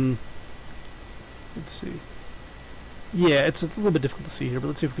 Let's see. Yeah, it's a little bit difficult to see here, but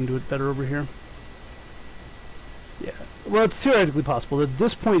let's see if we can do it better over here. Yeah, well, it's theoretically possible that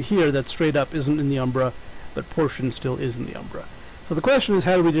this point here that's straight up isn't in the umbra, but portion still is in the umbra. So the question is,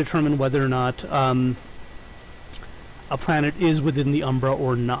 how do we determine whether or not a planet is within the umbra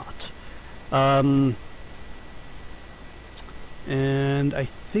or not? And I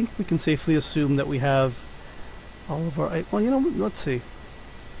think we can safely assume that we have all of our... Well, you know, let's see.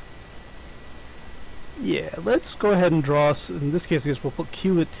 Yeah, let's go ahead and draw... In this case, I guess we'll put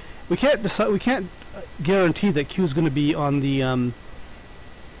Q at... We can't decide... We can't guarantee that Q is going to be on the...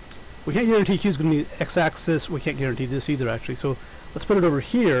 we can't guarantee Q is going to be the x-axis. We can't guarantee this either, actually. So let's put it over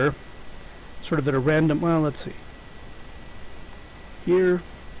here, sort of at a random... Well, let's see. Here,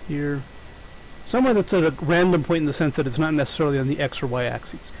 here... Somewhere that's at a random point in the sense that it's not necessarily on the x or y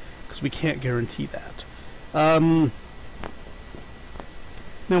axes, because we can't guarantee that. Now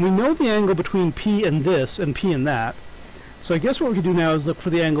we know the angle between P and this, and P and that, so I guess what we can do now is look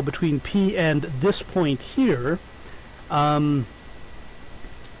for the angle between P and this point here,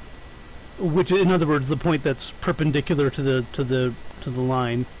 which, in other words, the point that's perpendicular to the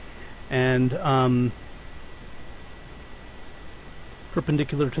line, and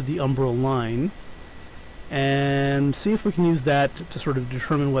perpendicular to the umbral line, and see if we can use that to sort of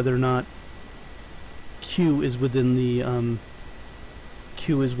determine whether or not Q is within the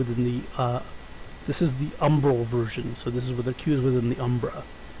this is the umbral version, so this is whether Q is within the umbra.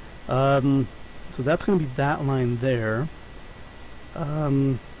 So that's going to be that line there.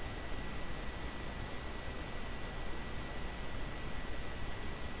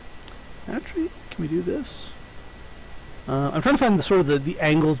 Actually, can we do this? I'm trying to find the sort of the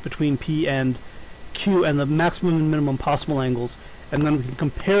angles between P and Q and the maximum and minimum possible angles, and then we can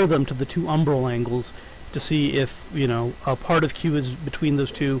compare them to the two umbral angles to see if, you know, a part of Q is between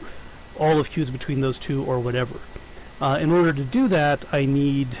those two, all of Q is between those two, or whatever. In order to do that, I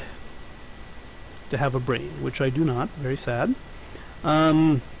need to have a brain, which I do not. Very sad.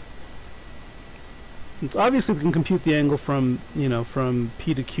 It's obviously we can compute the angle from, you know, from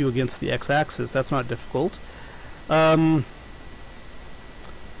P to Q against the x-axis. That's not difficult. But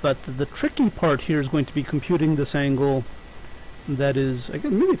the tricky part here is going to be computing this angle that is, I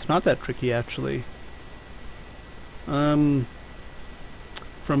guess maybe it's not that tricky actually. From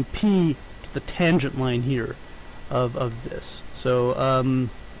P to the tangent line here of this. So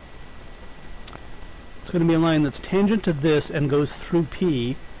it's going to be a line that's tangent to this and goes through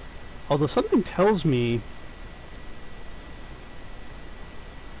P, although something tells me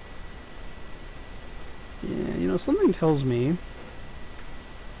something tells me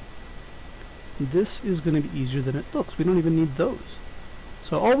this is going to be easier than it looks. We don't even need those.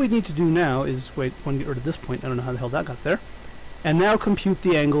 So all we need to do now is wait, one get rid of this point. I don't know how the hell that got there. And now compute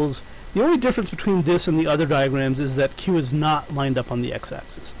the angles. The only difference between this and the other diagrams is that Q is not lined up on the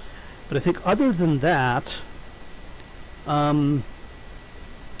x-axis. But I think other than that, I mean,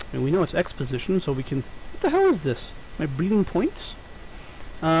 we know it's x position, so we can... What the hell is this? My breeding points?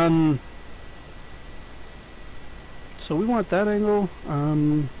 So we want that angle.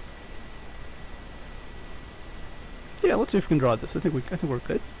 Yeah, let's see if we can draw this. I think we're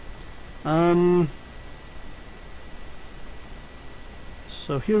good.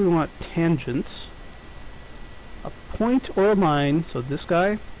 So here we want tangents. A point or a line, so this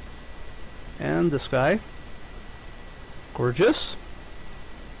guy and this guy. Gorgeous.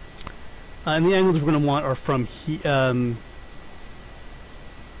 And the angles we're going to want are from yeah,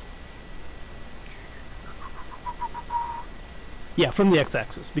 from the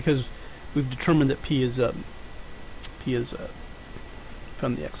x-axis, because we've determined that P is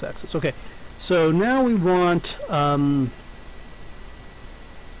from the x-axis. Okay, so now we want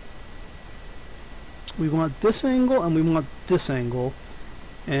this angle and we want this angle,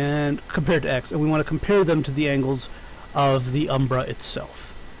 and compared to x, and we want to compare them to the angles of the umbra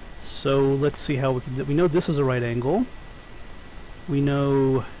itself. So let's see how we can do. We know this is a right angle. We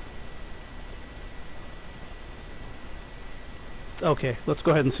know. Okay, let's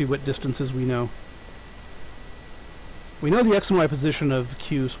go ahead and see what distances we know. We know the x and y position of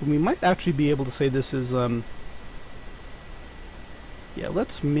Q, so we might actually be able to say this is, yeah,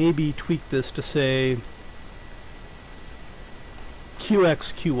 let's maybe tweak this to say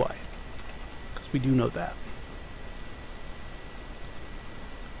QX, QY, because we do know that.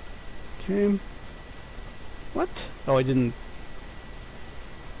 Okay. What? Oh, I didn't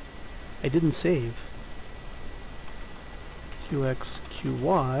save. QX,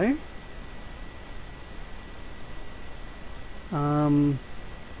 QY. And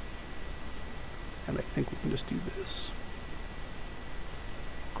I think we can just do this.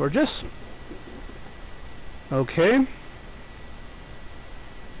 Gorgeous. Okay.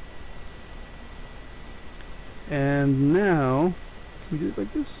 And now, can we do it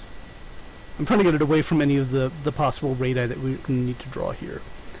like this? I'm trying to get it away from any of the possible radii that we need to draw here.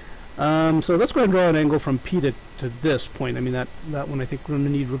 So let's go ahead and draw an angle from P to this point. I mean, that one I think we're going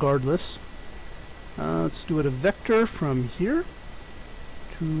to need regardless. Let's do it a vector from here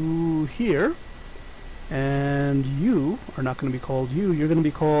to here. And you are not going to be called you. You're going to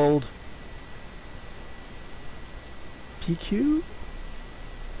be called PQ?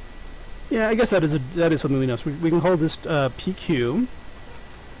 Yeah, I guess that is something we know. So we can call this PQ.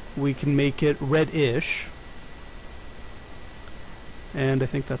 We can make it reddish. And I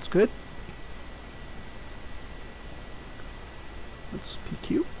think that's good. That's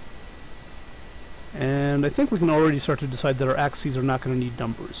PQ. And I think we can already start to decide that our axes are not going to need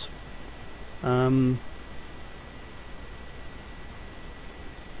numbers. But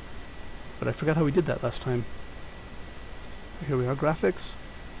I forgot how we did that last time. Here we are, graphics.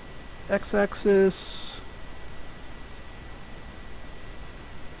 X-axis.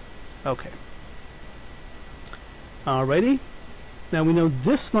 Okay. Alrighty. Now we know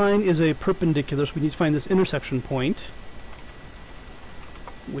this line is a perpendicular, so we need to find this intersection point,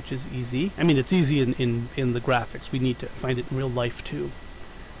 which is easy. I mean, it's easy in the graphics. We need to find it in real life too.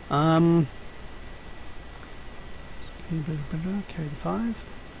 kKgYF5.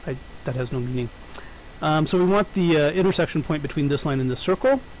 That has no meaning. So we want the intersection point between this line and this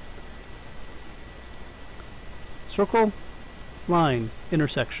circle. Circle, line,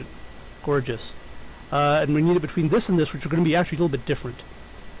 intersection. Gorgeous. And we need it between this and this, which are going to be actually a little bit different.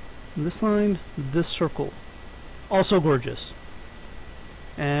 And this line, this circle. Also gorgeous.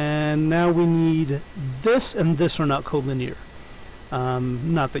 And now we need this and this are not collinear.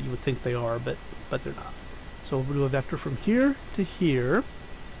 Not that you would think they are, but they're not. So we'll do a vector from here to here,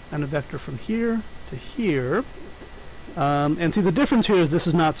 and a vector from here to here. And see, the difference here is this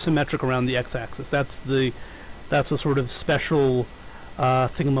is not symmetric around the x-axis. That's a sort of special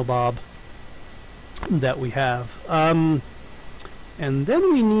thingamabob that we have. And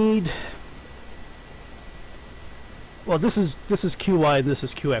then we need, well, this is QY and this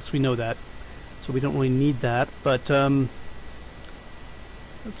is QX. We know that, so we don't really need that. But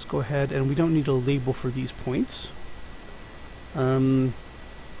let's go ahead, and we don't need a label for these points.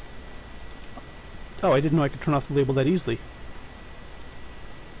 Oh, I didn't know I could turn off the label that easily.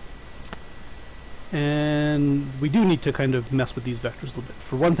 And we do need to kind of mess with these vectors a little bit.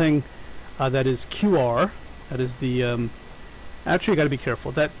 For one thing, that is QR. That is the actually, I got to be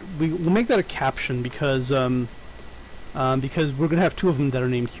careful. That we'll make that a caption because we're going to have two of them that are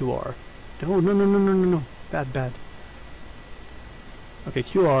named QR. Oh, no. Bad. Okay,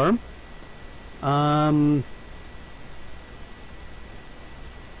 QR.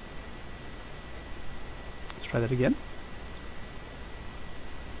 Let's try that again.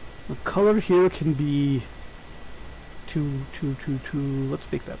 The color here can be two. Let's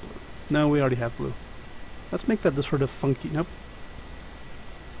make that blue. No, we already have blue. Let's make that the sort of funky. Nope.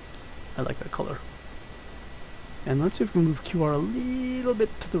 I like that color. And let's see if we can move QR a little bit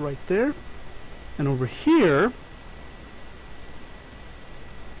to the right there. And over here,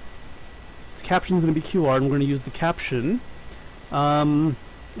 the caption is going to be QR, and we're going to use the caption And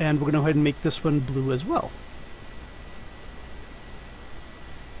we're going to go ahead and make this one blue as well.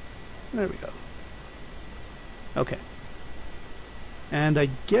 There we go. Okay. And I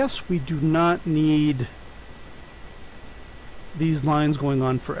guess we do not need these lines going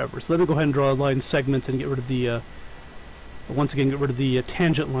on forever. So let me go ahead and draw line segments and get rid of the, once again, get rid of the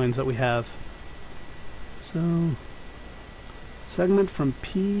tangent lines that we have. So, segment from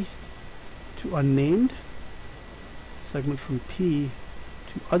P to unnamed. Segment from P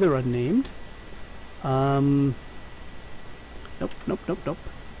to other unnamed. Nope.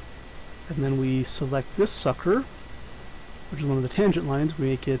 And then we select this sucker, which is one of the tangent lines. We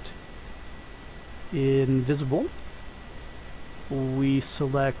make it invisible. We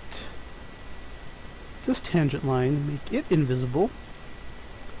select this tangent line, make it invisible.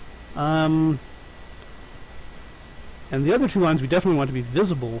 And the other two lines we definitely want to be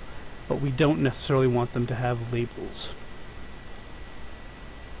visible, but we don't necessarily want them to have labels.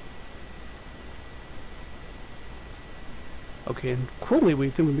 Okay, and coolly, we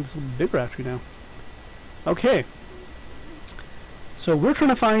think we make this a little bigger actually now. Okay. So we're trying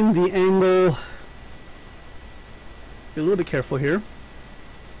to find the angle. Be a little bit careful here.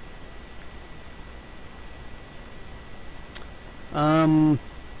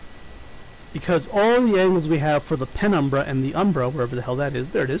 Because all the angles we have for the penumbra and the umbra, wherever the hell that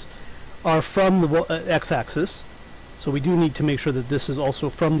is, there it is, are from the x-axis. So we do need to make sure that this is also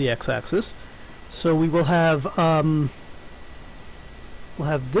from the x-axis. So we will have we'll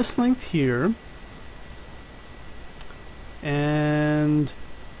have this length here, and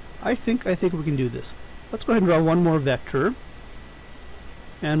I think we can do this. Let's go ahead and draw one more vector,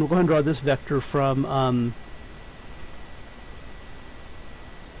 and we'll go ahead and draw this vector from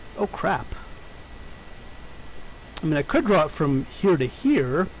oh crap. I mean, I could draw it from here to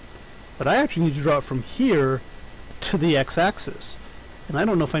here, but I actually need to draw it from here to the x-axis. And I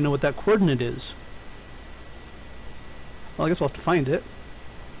don't know if I know what that coordinate is. Well, I guess we'll have to find it.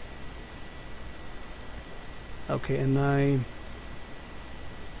 Okay, and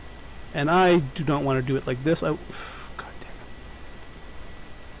I do not want to do it like this. God damn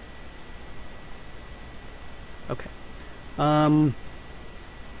it. Okay.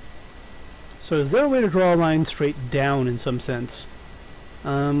 So is there a way to draw a line straight down in some sense?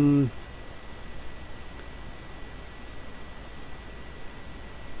 Parallel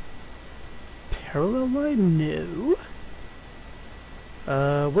line? No.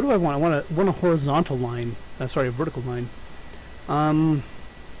 What do I want? I want a horizontal line. Sorry, a vertical line.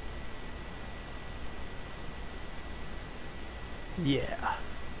 Yeah.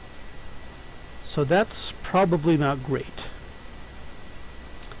 So that's probably not great.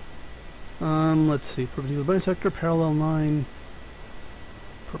 Let's see. Perpendicular bisector, parallel line,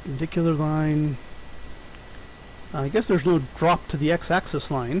 perpendicular line. I guess there's no drop to the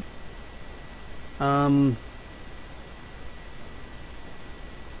x-axis line.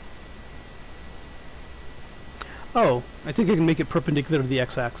 Oh, I think I can make it perpendicular to the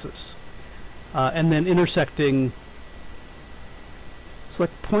x-axis. And then intersecting.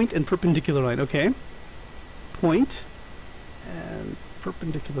 Select point and perpendicular line. Okay. Point and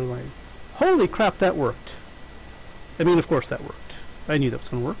perpendicular line. Holy crap, that worked. I mean, of course that worked. I knew that was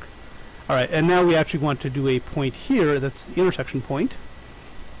going to work. Alright, and now we actually want to do a point here. That's the intersection point.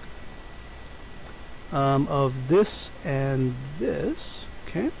 Of this and this.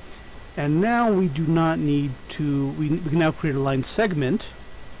 Okay. And now we do not need to... We can now create a line segment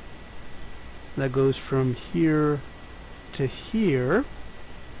that goes from here to here.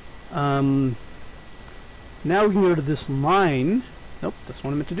 Now we can go to this line. Nope, that's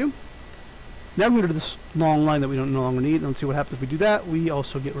what I meant to do. Now we can go to this long line that we don't no longer need. Let's see what happens if we do that. We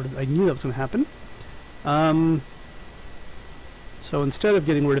also get rid of... I knew that was going to happen. So instead of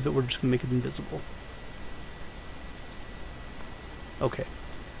getting rid of it, we're just going to make it invisible. Okay.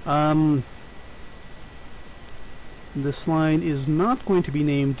 This line is not going to be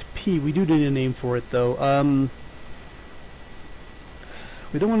named P. We do need a name for it, though.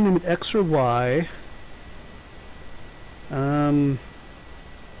 We don't want to name it X or Y.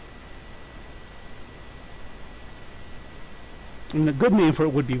 I mean, a good name for it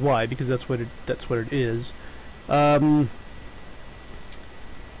would be Y, because that's what it is. But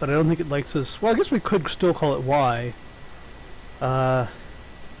I don't think it likes us. Well, I guess we could still call it Y. Yeah.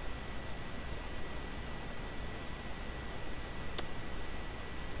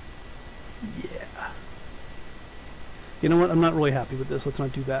 You know what? I'm not really happy with this. Let's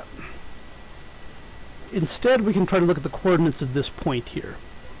not do that. Instead, we can try to look at the coordinates of this point here.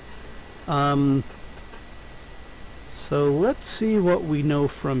 So let's see what we know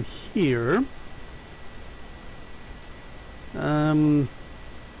from here. And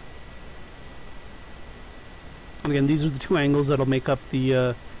again, these are the two angles that'll make up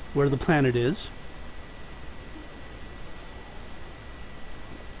the where the planet is.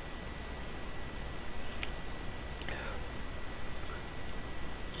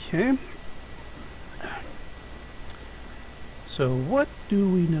 Okay. So what do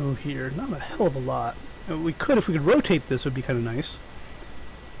we know here? Not a hell of a lot. We could, if we could rotate this, would be kind of nice.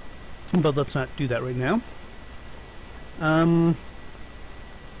 But let's not do that right now.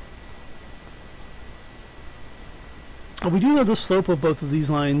 We do know the slope of both of these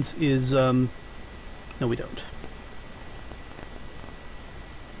lines is, no we don't.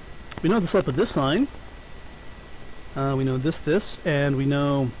 We know the slope of this line. We know this, and we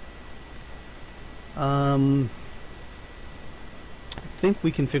know, I think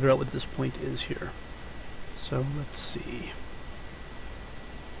we can figure out what this point is here. So let's see.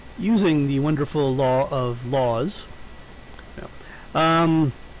 Using the wonderful law of laws,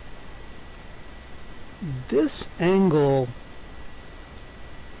 no. This angle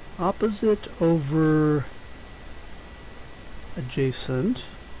opposite over adjacent,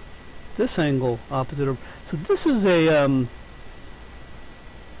 this angle opposite over, so this is a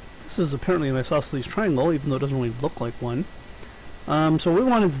this is apparently an isosceles triangle, even though it doesn't really look like one. So what we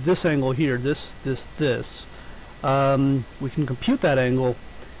want is this angle here, this. We can compute that angle,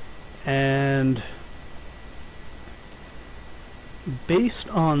 and based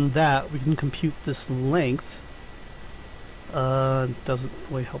on that we can compute this length. Doesn't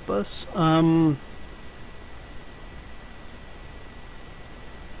really help us.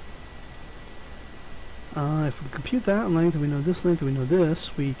 If we compute that length, and we know this length, and we know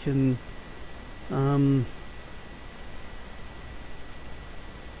this, we can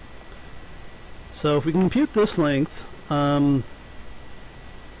so if we can compute this length,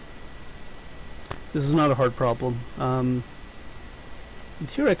 this is not a hard problem. In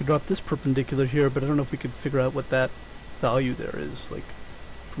theory I could drop this perpendicular here, but I don't know if we could figure out what that value there is, like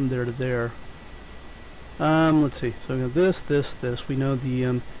from there to there. Let's see, so we know this, we know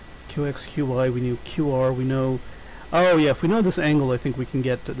the QX, QY, we knew QR, we know, oh yeah, if we know this angle I think we can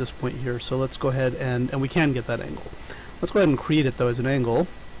get to this point here, so let's go ahead and we can get that angle. Let's go ahead and create it though as an angle,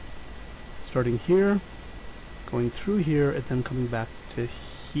 starting here, going through here, and then coming back to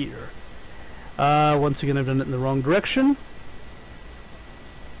here. Once again I've done it in the wrong direction.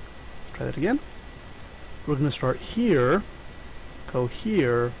 Let's try that again. We're going to start here, go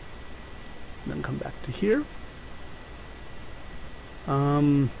here, and then come back to here.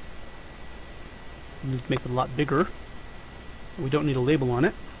 Need to make it a lot bigger. We don't need a label on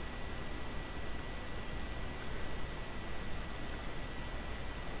it.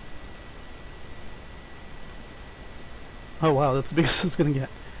 Oh wow, that's the biggest it's going to get.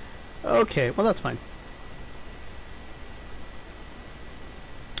 Okay, well that's fine.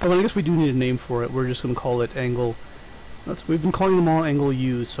 Oh, well, I guess we do need a name for it. We're just going to call it angle. We've been calling them all angle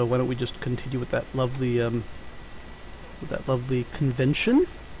U, so why don't we just continue with that lovely convention.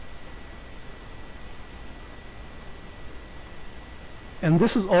 And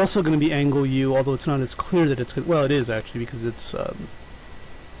this is also going to be angle U, although it's not as clear that it's well, it is actually, because it's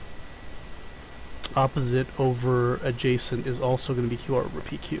opposite over adjacent is also going to be QR over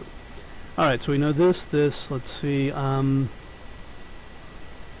PQ. Alright, so we know this, let's see, QR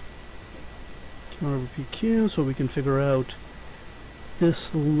over PQ, so we can figure out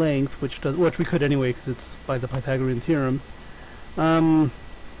this length, which we could anyway, because it's by the Pythagorean theorem.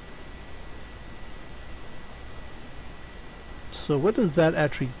 So what does that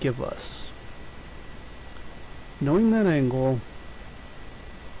actually give us? Knowing that angle,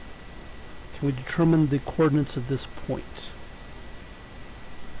 can we determine the coordinates of this point?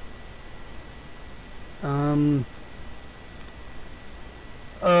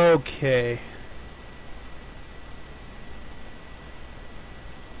 Okay.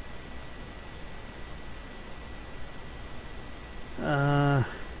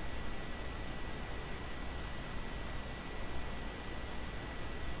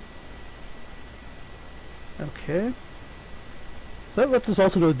 Okay. So that lets us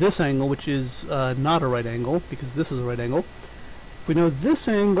also know this angle, which is not a right angle, because this is a right angle. If we know this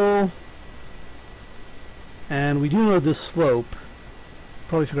angle, and we do know this slope,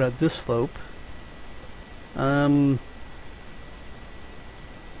 probably figure out this slope. So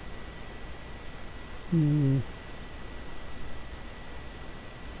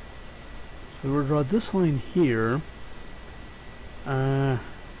we'll draw this line here.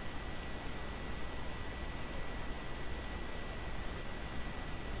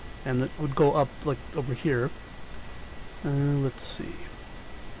 And it would go up like over here. Let's see.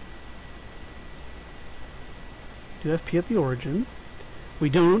 do have P at the origin. We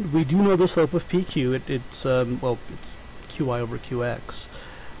do know the slope of PQ. It's well, it's QI over QX.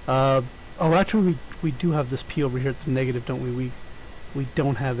 Oh, actually, we do have this P over here at the negative, don't we? We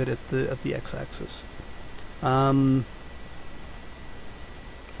don't have it at the x-axis. I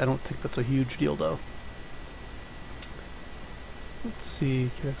don't think that's a huge deal, though. Let's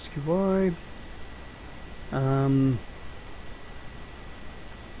see, QX, QY. And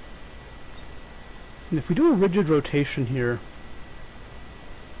if we do a rigid rotation here,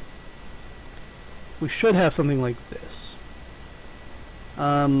 we should have something like this.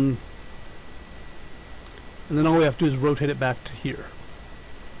 And then all we have to do is rotate it back to here.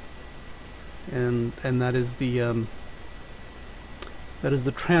 And that is the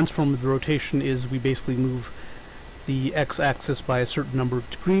transform of the rotation. Is we basically move the x-axis by a certain number of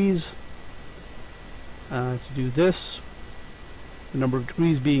degrees to do this. The number of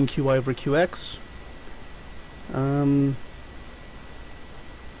degrees being QI over QX.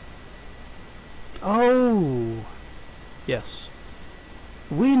 Oh, yes.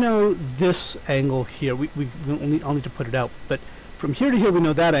 We know this angle here. We I'll need to put it out, but from here to here we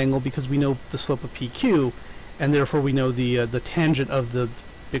know that angle because we know the slope of PQ, and therefore we know the tangent of the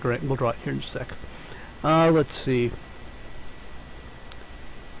bigger angle. We'll draw it here in just a sec. Let's see.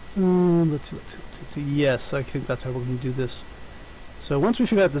 Let's see. Yes, I think that's how we're going to do this. So once we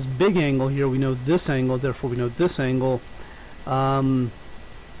figure out this big angle here, we know this angle, therefore we know this angle, and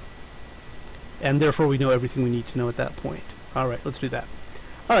therefore we know everything we need to know at that point. Alright, let's do that.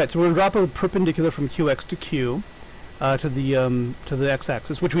 Alright, so we're going to drop a perpendicular from QX to Q to the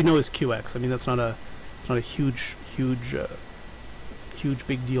x-axis, which we know is QX. I mean, that's not a huge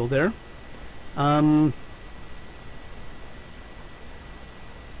big deal there. I'm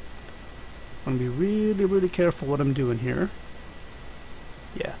going to be really careful what I'm doing here.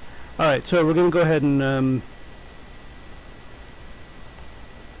 Yeah. Alright, so we're going to go ahead and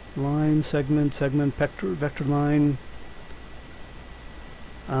line, segment, vector line.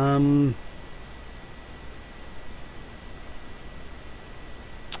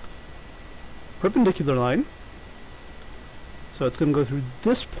 Perpendicular line. So it's going to go through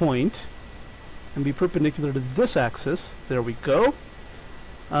this point and be perpendicular to this axis. There we go.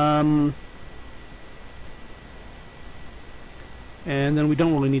 And then we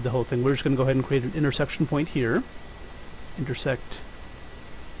don't really need the whole thing. We're just going to go ahead and create an intersection point here. Intersect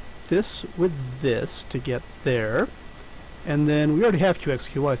this with this to get there. And then we already have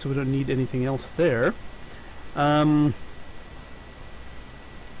QX, QY, so we don't need anything else there. Draw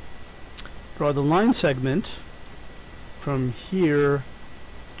the line segment from here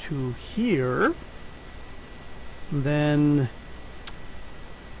to here. Then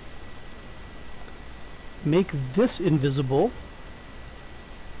make this invisible.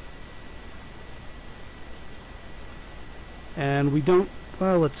 And we don't,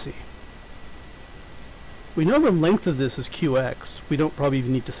 well, let's see. We know the length of this is QX. We don't probably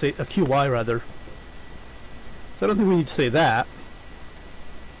even need to say, QY rather. So I don't think we need to say that.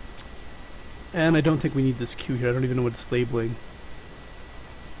 And I don't think we need this Q here. I don't even know what it's labeling.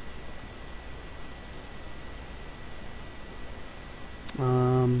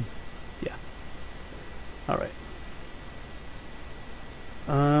 Yeah. Alright.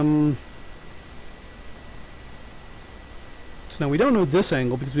 So now we don't know this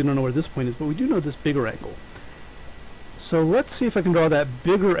angle because we don't know where this point is, but we do know this bigger angle. So let's see if I can draw that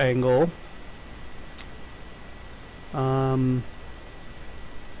bigger angle.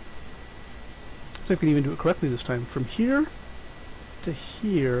 So I can even do it correctly this time. From here to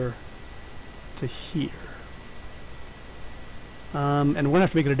here to here. And we're going to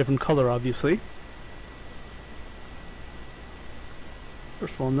have to make it a different color, obviously.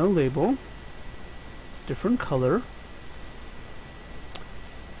 First of all, no label. Different color.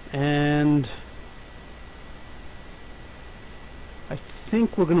 And I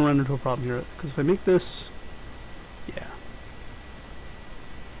think we're going to run into a problem here, because if I make this, yeah.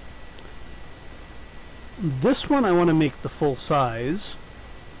 This one I want to make the full size.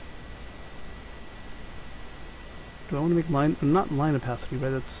 Do I want to make line, not line opacity,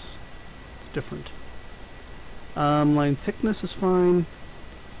 right? It's different. Line thickness is fine.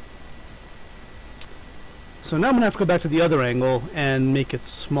 So now I'm going to have to go back to the other angle and make it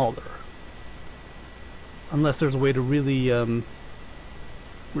smaller. Unless there's a way to really,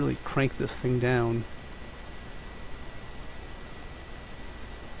 really crank this thing down.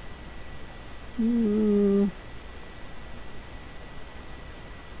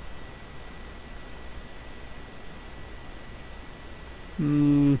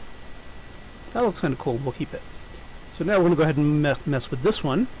 That looks kind of cool. We'll keep it. So now we're going to go ahead and mess with this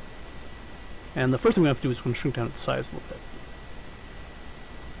one. And the first thing we have to do is we're going to shrink down its size a little bit.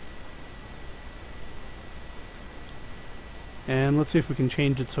 And let's see if we can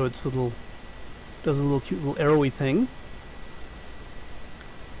change it so it's a little, does a little cute little arrowy thing.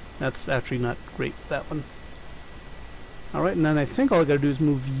 That's actually not great with that one. Alright, and then I think all I gotta do is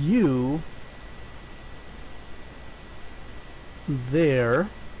move you there.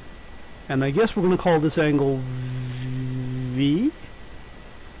 And I guess we're gonna call this angle V,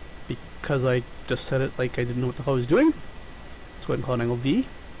 because I just said it like I didn't know what the hell I was doing. Let's go ahead and call it angle V.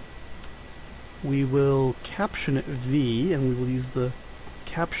 We will caption it V, and we will use the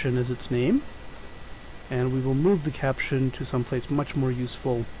caption as its name. And we will move the caption to someplace much more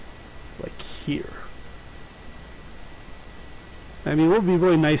useful, like here. I mean, what would be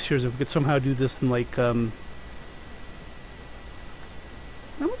really nice here is if we could somehow do this in like, I wonder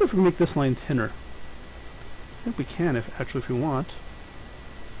if we can make this line thinner. I think we can, if we want.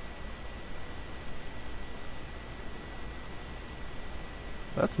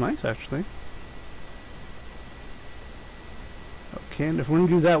 That's nice, actually. Okay, and if we're going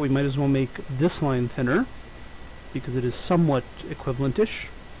to do that, we might as well make this line thinner, because it is somewhat equivalent-ish.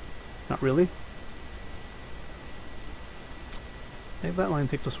 Not really. Make that line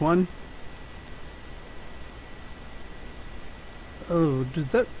thickness 1. Oh, does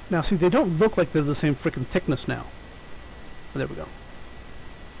that... Now, see, they don't look like they're the same frickin' thickness now. Oh, there we go.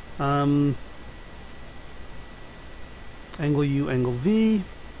 Angle U, angle V.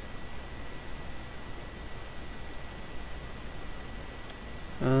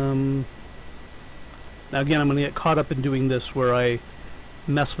 Now again, I'm going to get caught up in doing this where I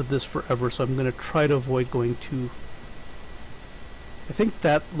mess with this forever, so I'm going to try to avoid going too... I think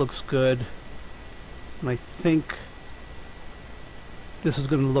that looks good, and I think this is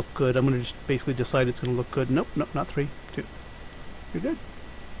going to look good. I'm going to just basically decide it's going to look good. Nope, not 3, 2. You're good.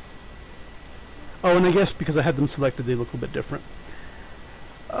 Oh, and I guess because I had them selected, they look a little bit different.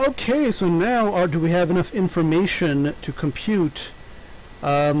 Okay, so now do we have enough information to compute?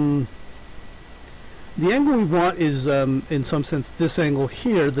 The angle we want is, in some sense, this angle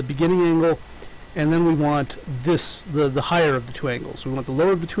here, the beginning angle, and then we want this, the higher of the two angles. We want the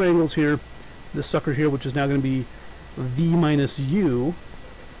lower of the two angles here, this sucker here, which is now going to be V minus U.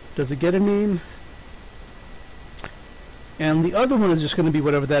 Does it get a name? And the other one is just going to be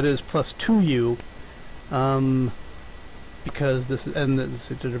whatever that is, plus 2U, because this is, and this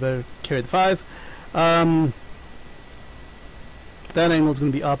better carry the 5. That angle is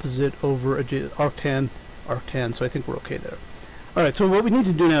going to be opposite over arctan, so I think we're okay there. Alright, so what we need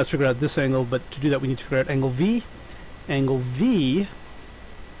to do now is figure out this angle, but to do that we need to figure out angle V. Angle V,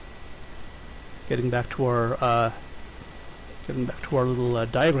 getting back to our little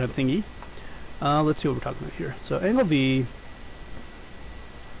diagram thingy. Let's see what we're talking about here. So angle V,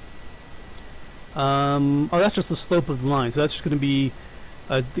 oh, that's just the slope of the line, so that's just going to be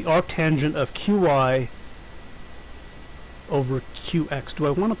the arctangent of QY over QX. Do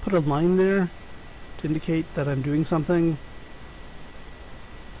I want to put a line there to indicate that I'm doing something?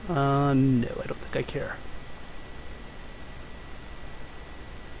 No, I don't think I care.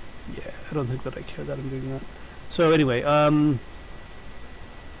 Yeah, I don't think that I care that I'm doing that. So anyway,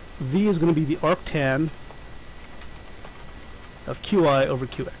 V is going to be the arctan of QI over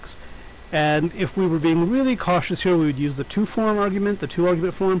QX. And if we were being really cautious here, we would use the two-form argument, the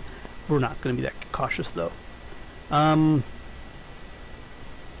two-argument form. We're not going to be that cautious, though.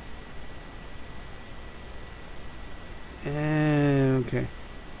 Okay.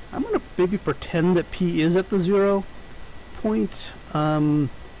 I'm going to maybe pretend that P is at the 0 point,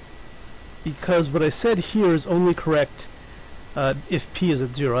 because what I said here is only correct if P is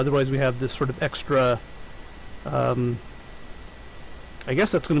at 0. Otherwise we have this sort of extra, I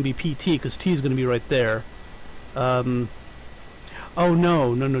guess that's going to be PT, because T is going to be right there. Oh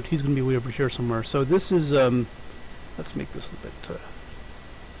no, T is going to be way over here somewhere. So this is, let's make this a bit,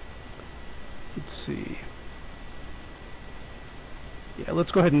 let's see. Yeah,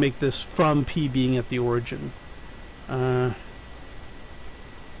 let's go ahead and make this from P being at the origin. Why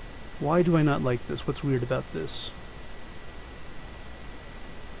do I not like this? What's weird about this?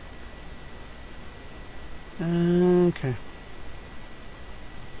 Okay.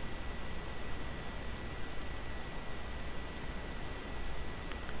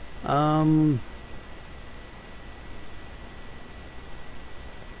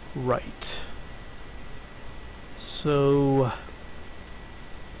 Right. So...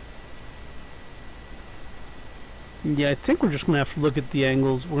 yeah, I think we're just going to have to look at the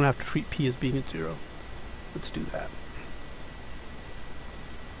angles. We're going to have to treat P as being at 0. Let's do that.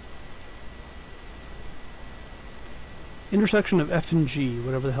 Intersection of F and G,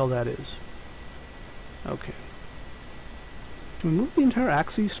 whatever the hell that is. Okay. Can we move the entire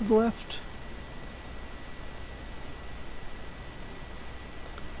axis to the left?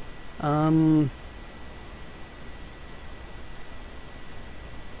 I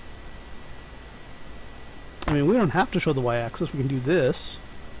mean, we don't have to show the y-axis. We can do this.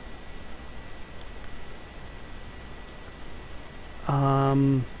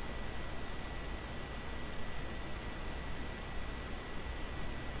 Can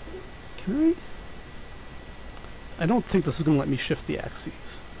I? I don't think this is going to let me shift the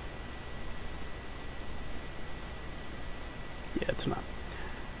axes. Yeah, it's not.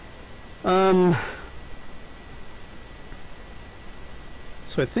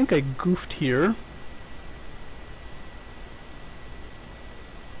 So I think I goofed here.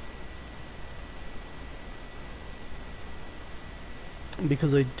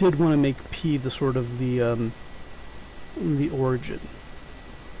 Because I did want to make P the sort of the origin.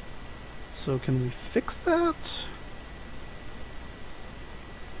 So can we fix that?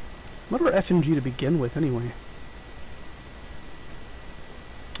 What are F and G to begin with, anyway?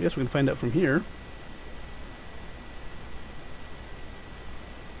 I guess we can find out from here.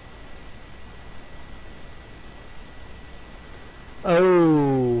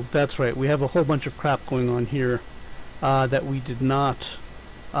 Oh, that's right. We have a whole bunch of crap going on here that we did not.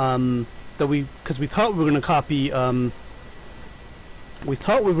 Because we thought we were going to copy. We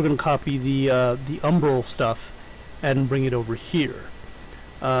thought we were going to copy the umbral stuff and bring it over here.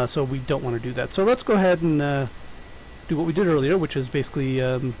 So we don't want to do that. So let's go ahead and do what we did earlier, which is basically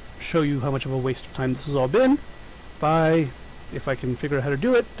show you how much of a waste of time this has all been by, if I can figure out how to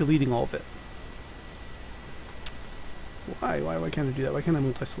do it, deleting all of it. Why can't I do that? Why can't I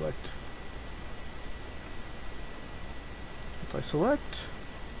multi-select? Multi-select,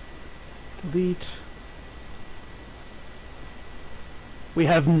 delete. We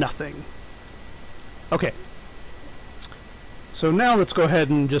have nothing. Okay. So now let's go ahead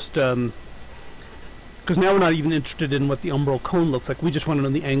and just, because now we're not even interested in what the umbral cone looks like. We just want to know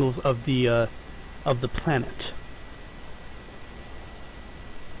the angles of the planet.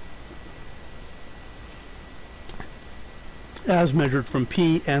 As measured from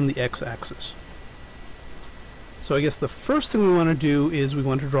P and the x-axis. So I guess the first thing we want to do is we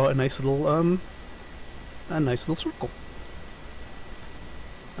want to draw a nice little circle.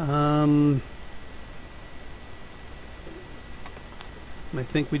 And I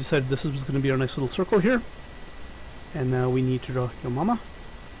think we decided this was going to be our nice little circle here. And now we need to draw your mama.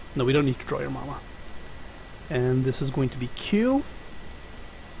 No, we don't need to draw your mama. And this is going to be Q.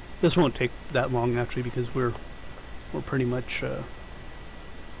 This won't take that long actually because we're pretty much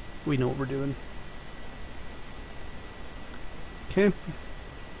we know what we're doing. Okay.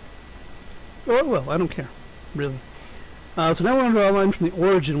 Oh well, I don't care, really. So now we're going to draw a line from the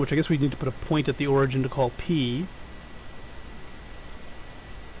origin, which I guess we need to put a point at the origin to call P.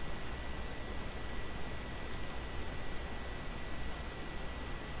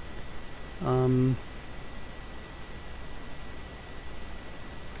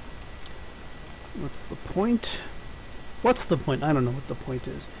 What's the point? What's the point? I don't know what the point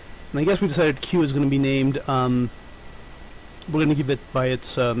is. And I guess we decided Q is going to be named, we're going to give it by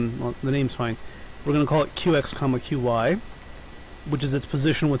its, well, the name's fine. We're going to call it QX, QY, which is its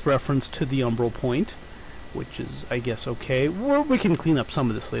position with reference to the umbral point, which is, I guess, okay. We can clean up some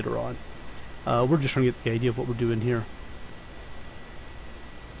of this later on. We're just trying to get the idea of what we're doing here.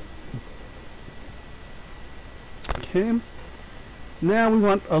 Okay. Now we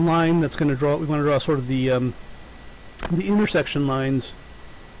want a line that's going to draw. We want to draw sort of the intersection lines.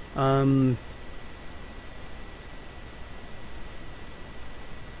 Line.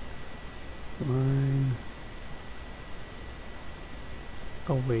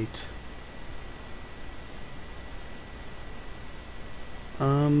 Oh wait.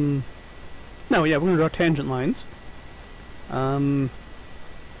 No, yeah, we're going to draw tangent lines.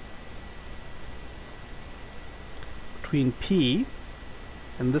 Between P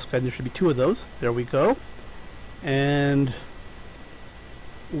and this guy, there should be two of those. There we go. And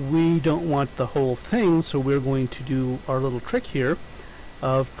we don't want the whole thing, so we're going to do our little trick here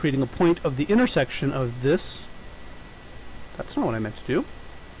of creating a point of the intersection of this. That's not what I meant to do.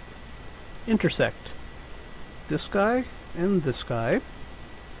 Intersect this guy and this guy.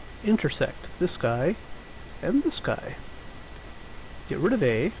 Intersect this guy and this guy. Get rid of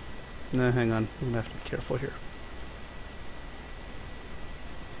A. No, hang on. I'm going to have to be careful here.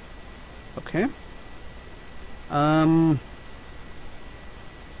 Okay. And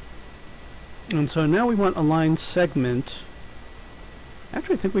so now we want a line segment.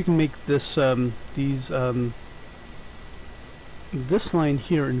 Actually, I think we can make this this line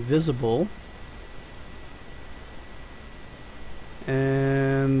here invisible.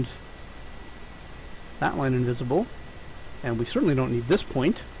 and that line invisible, and we certainly don't need this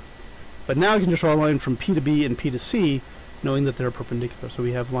point. But now you can just draw a line from P to B and P to C, knowing that they're perpendicular. So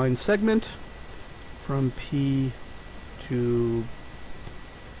we have line segment from P to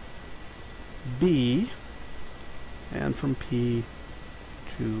B and from P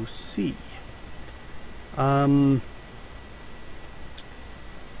to C.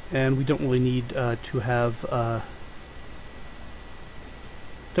 And we don't really need to have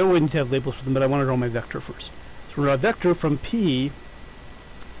labels for them, but I want to draw my vector first. So we're going to draw a vector from P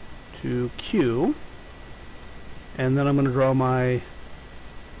to Q, and then I'm going to draw my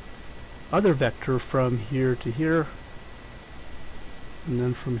other vector from here to here, and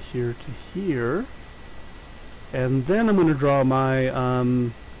then from here to here, and then I'm going to draw my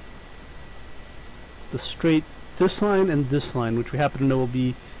this line and this line, which we happen to know will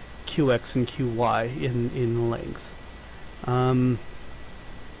be QX and QY in length.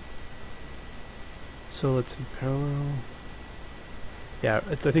 So let's see, parallel. Yeah,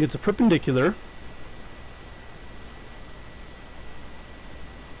 I think it's a perpendicular.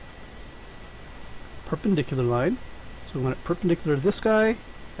 Perpendicular line. So we want it perpendicular to this guy,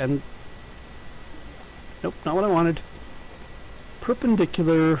 and nope, not what I wanted.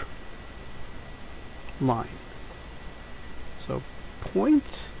 Perpendicular line. So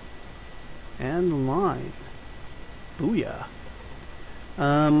point and line. Booyah.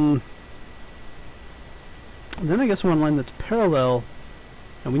 And then I guess I want a line that's parallel,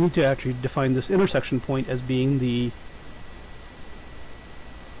 and we need to actually define this intersection point as being the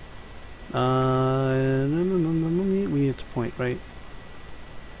we need to point, right?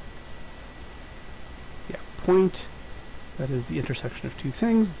 Yeah, point. That is the intersection of two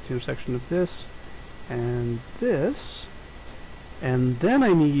things. It's the intersection of this and this. And then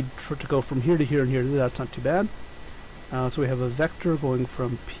I need for it to go from here to here and here. That's not too bad. So we have a vector going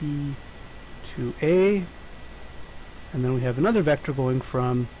from P to A, and then we have another vector going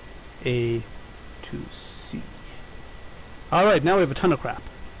from A to C. Alright, now we have a ton of crap.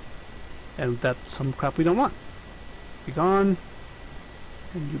 And that's some crap we don't want. Be gone,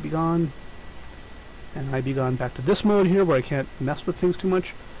 and you be gone, and I be gone back to this mode here where I can't mess with things too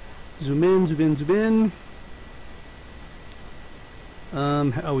much. Zoom in, zoom in, zoom in.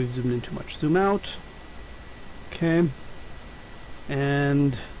 Oh, we've zoomed in too much. Zoom out. Okay.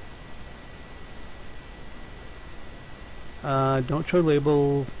 And don't show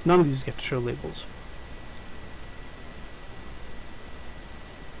label. None of these get to show labels.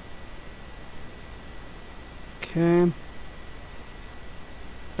 Okay.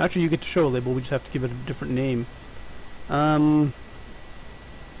 Actually, you get to show a label. We just have to give it a different name. No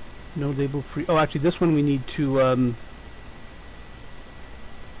label free. Oh, actually, this one we need to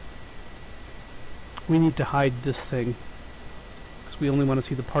hide this thing because we only want to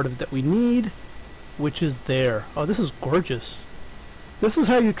see the part of it that we need, which is there. Oh, this is gorgeous. This is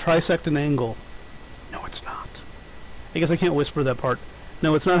how you trisect an angle. No, it's not. I guess I can't whisper that part.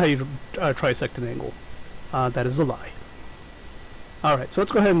 No, it's not how you trisect an angle. That is a lie. Alright, so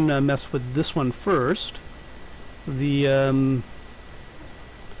let's go ahead and mess with this one first. The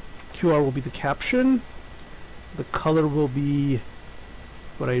QR will be the caption. The color will be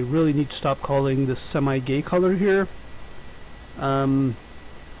what I really need to stop calling the semi-gay color here. Move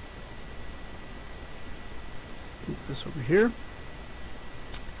this over here.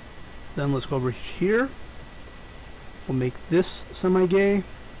 Then let's go over here. We'll make this semi-gay.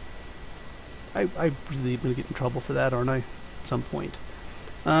 I really am going to get in trouble for that, aren't I? At some point.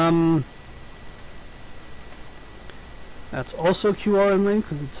 That's also QR in length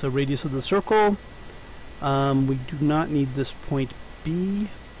because it's a radius of the circle. We do not need this point B.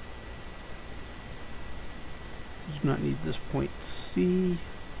 We do not need this point C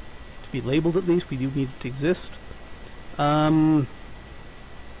to be labeled, at least. We do need it to exist.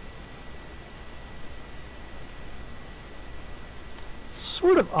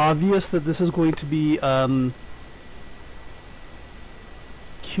 Sort of obvious that this is going to be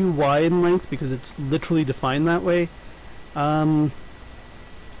QY in length because it's literally defined that way. But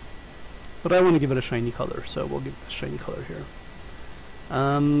I want to give it a shiny color, so we'll give it a shiny color here.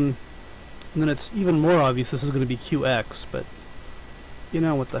 And then it's even more obvious this is going to be QX, but you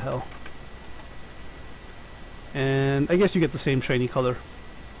know what the hell. And I guess you get the same shiny color,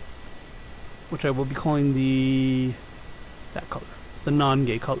 which I will be calling that color, the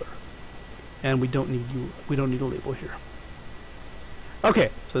non-gay color. And we don't need a label here.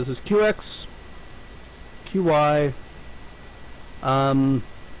 Okay, so this is QX, QY, and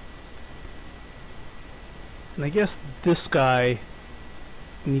I guess this guy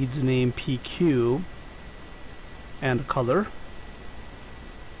needs a name PQ and a color.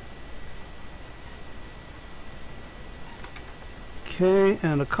 Okay,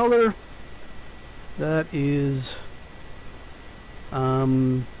 and a color that is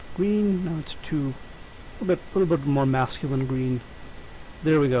green. No, it's too a little bit more masculine green.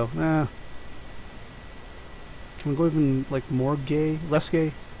 There we go. Can we go even like more gay, less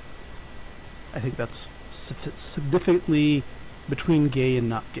gay? I think that's significantly between gay and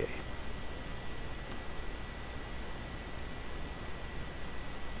not gay.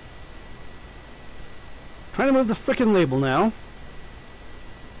 Trying to move the frickin' label now.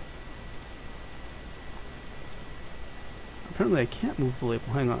 Apparently I can't move the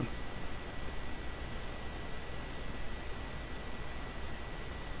label. Hang on.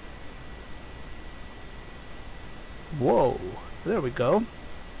 Whoa. There we go.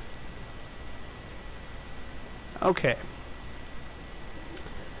 Okay.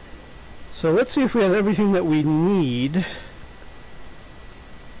 So let's see if we have everything that we need.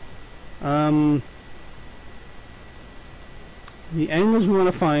 The angles we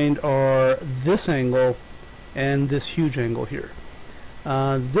want to find are this angle and this huge angle here.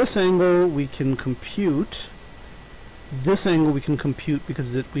 This angle we can compute. This angle we can compute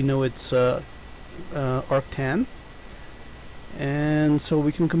because we know it's arctan. And so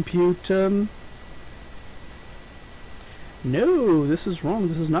we can compute... no, this is wrong.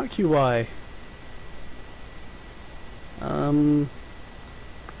 This is not QY. That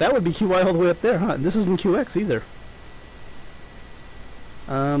would be QY all the way up there, huh? This isn't QX either.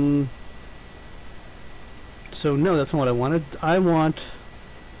 So no, that's not what I wanted. I want...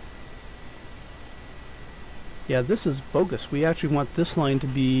 yeah, this is bogus. We actually want this line to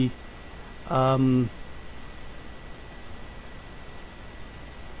be... yeah,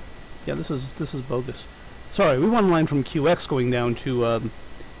 this is bogus. Sorry, we want a line from QX going down to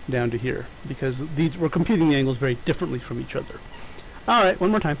here because we're computing the angles very differently from each other. All right,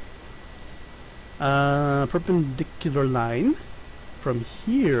 one more time. Perpendicular line from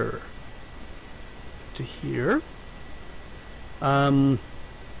here to here.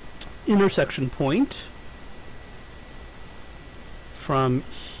 Intersection point from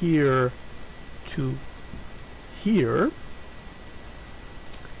here to here.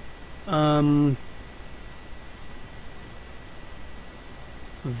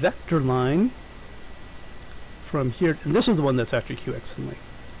 Vector line from here, and this is the one that's actually QX in length,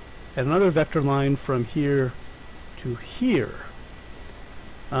 and another vector line from here to here.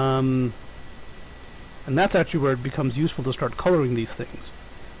 And that's actually where it becomes useful to start coloring these things.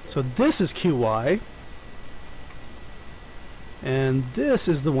 So this is QY, and this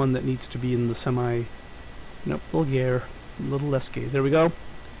is the one that needs to be in the semi... nope, a little gayer, a little less gay. There we go.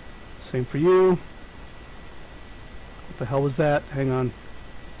 Same for you. What the hell was that? Hang on.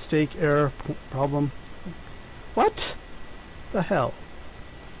 Mistake, error, problem. What the hell?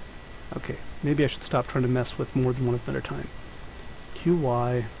 Okay, maybe I should stop trying to mess with more than one at a time.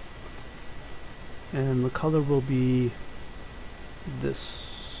 QY, and the color will be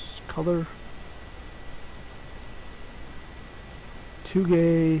this color. Too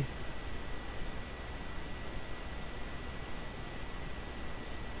gay.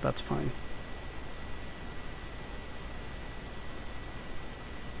 That's fine.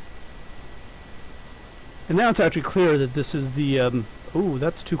 And now it's actually clear that this is the oh,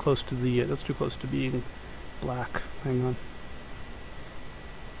 that's too close to the that's too close to being black. Hang on.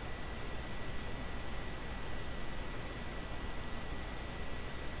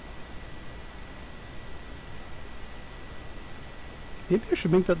 Maybe I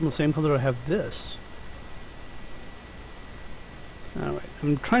should make that in the same color I have this. Alright,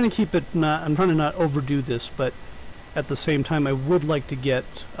 I'm trying to keep it not, I'm trying to not overdo this, but at the same time I would like to get,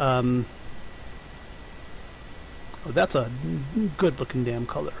 oh, that's a good looking damn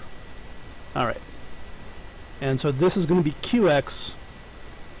color. Alright. And so this is going to be QX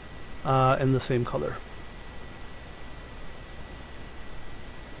in the same color.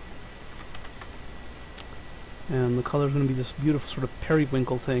 And the color is going to be this beautiful sort of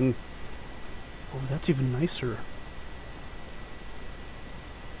periwinkle thing. Oh, that's even nicer.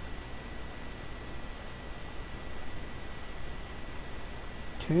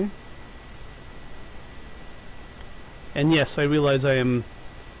 Okay. And yes, I realize I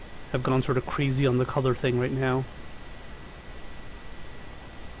have gone sort of crazy on the color thing right now.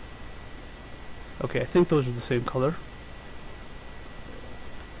 Okay, I think those are the same color.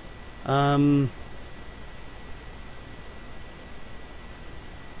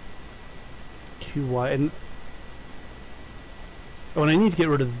 QY, and oh, and I need to get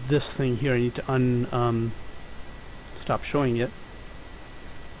rid of this thing here. I need to stop showing it.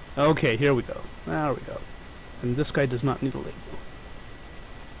 Okay, here we go. There we go. And this guy does not need a label.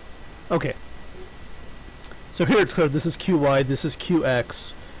 Okay. So here it's clear, this is QY, this is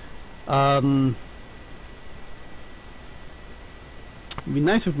QX. It'd be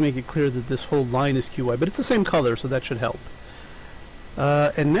nice if we make it clear that this whole line is QY, but it's the same color, so that should help.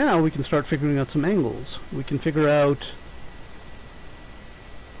 And now we can start figuring out some angles. We can figure out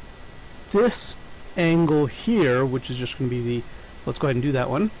this angle here, which is just going to be the, let's go ahead and do that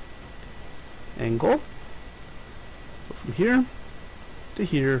one. Angle. Go from here to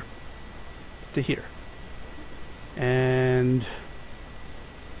here to here. And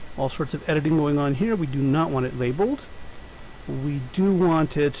all sorts of editing going on here. We do not want it labeled. We do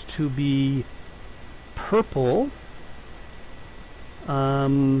want it to be purple.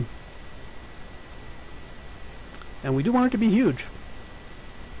 And we do want it to be huge.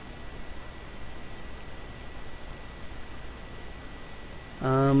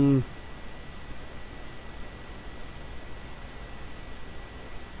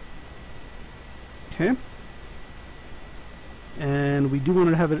 Okay. And we do want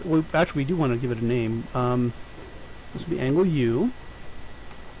to have it, well, actually we do want to give it a name. This will be angle U.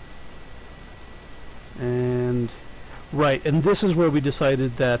 And, right, and this is where we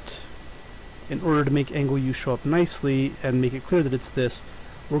decided that in order to make angle U show up nicely and make it clear that it's this,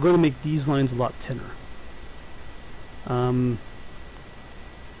 we're going to make these lines a lot thinner.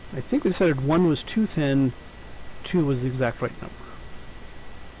 I think we decided 1 was too thin, 2 was the exact right number.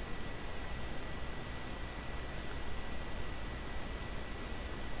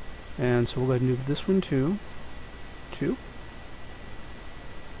 And so we'll go ahead and do this one too. 2.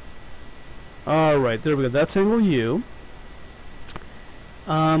 Alright, there we go. That's angle U.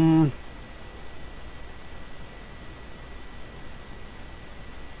 Actually,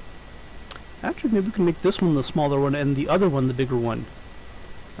 maybe we can make this one the smaller one and the other one the bigger one.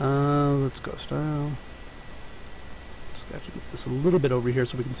 Let's go style. Let's actually make this a little bit over here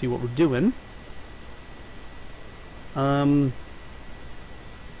so we can see what we're doing.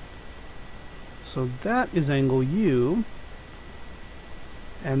 So that is angle U.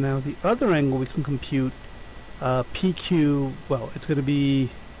 And now the other angle we can compute PQ, well, it's going to be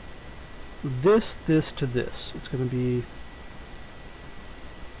this to this. It's going to be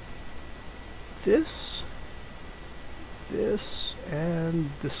this, and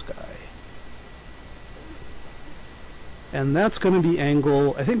this guy. And that's going to be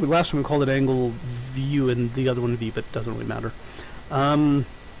angle, I think last time we called it angle VU and the other one V, but it doesn't really matter.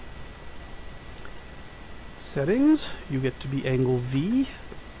 Settings, you get to be angle V,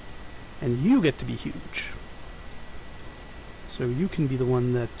 and you get to be huge. So you can be the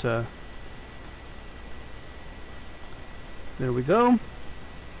one that, there we go.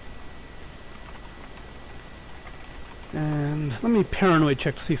 And let me paranoid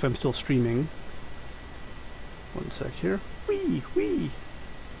check to see if I'm still streaming. One sec here. Whee!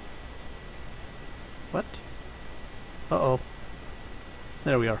 What? Uh-oh.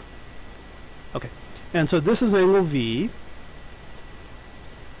 There we are. Okay. And so this is angle V.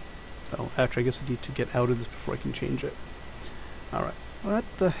 Oh, actually, I guess I need to get out of this before I can change it. Alright. What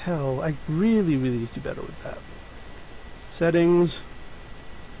the hell? I really need to do better with that. Settings.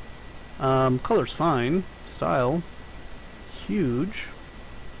 Color's fine. Style. Huge.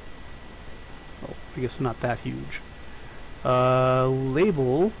 Oh, I guess not that huge.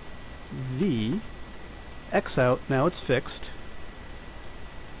 Label. V. X out. Now it's fixed.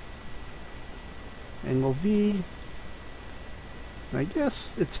 Angle V. I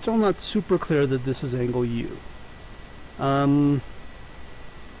guess it's still not super clear that this is angle U. Let me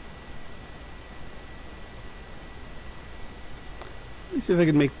see if I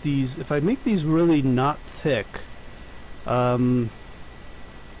can make these, if I make these really not thick, like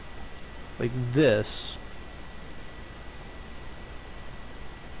this,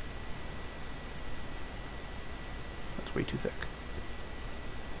 that's way too thick.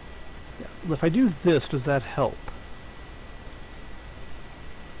 Yeah, if I do this, does that help?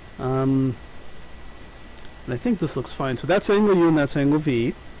 And I think this looks fine. So that's angle U and that's angle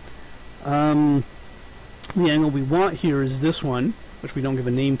V. The angle we want here is this one, which we don't give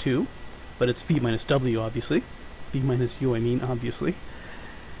a name to, but it's V minus W, obviously. V minus U, I mean, obviously.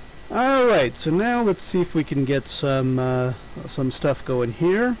 Alright, so now let's see if we can get some stuff going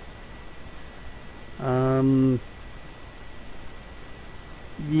here.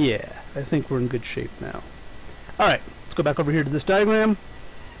 Yeah, I think we're in good shape now. Alright, let's go back over here to this diagram.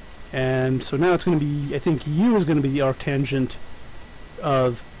 And so now it's going to be, I think U is going to be the arctangent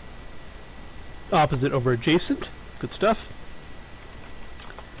of opposite over adjacent. Good stuff.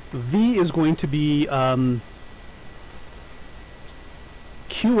 V is going to be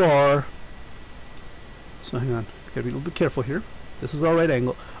QR. So hang on, gotta be a little bit careful here. This is our right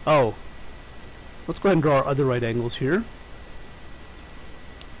angle. Oh, let's go ahead and draw our other right angles here.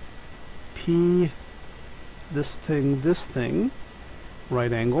 P, this thing,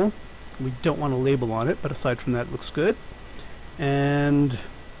 right angle. We don't want a label on it, but aside from that, it looks good. And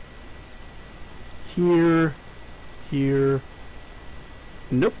here, here,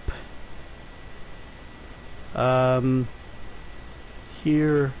 nope.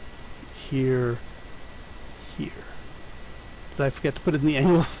 Here, here, here. Did I forget to put in the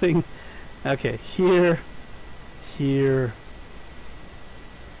angle thing? Okay, here, here,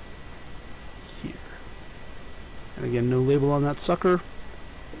 here. And again, no label on that sucker,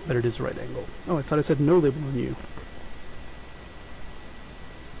 but it is a right angle. Oh, I thought I said no label on you.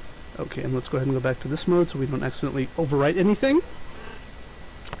 Okay, and let's go ahead and go back to this mode so we don't accidentally overwrite anything.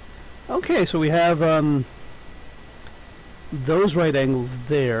 Okay, so we have those right angles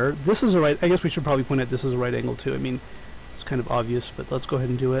there. This is a right, I guess we should probably point out this is a right angle too. I mean, it's kind of obvious, but let's go ahead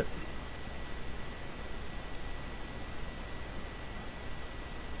and do it.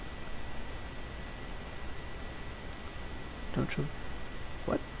 Don't show,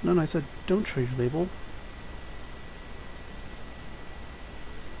 what? No, I said don't show your label.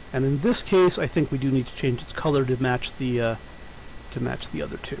 And in this case, I think we do need to change its color to match the other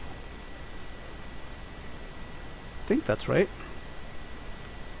two. I think that's right.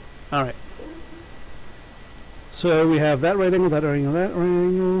 All right. So we have that right angle, that right angle, that right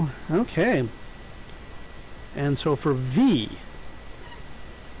angle. Okay. And so for V,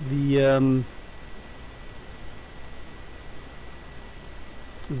 the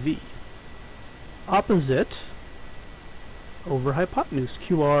V, opposite over hypotenuse,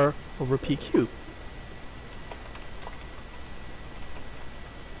 QR over PQ.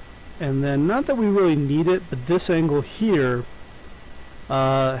 And then, not that we really need it, but this angle here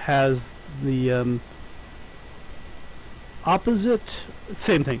has the opposite,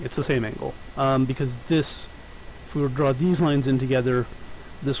 same thing, it's the same angle. Because this, if we were to draw these lines in together,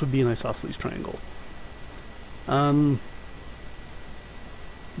 this would be an isosceles triangle.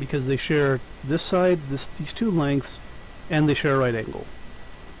 Because they share this side, these two lengths, and they share a right angle.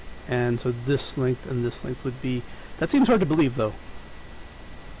 And so this length and this length would be, that seems hard to believe though.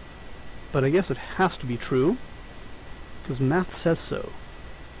 But I guess it has to be true, because math says so.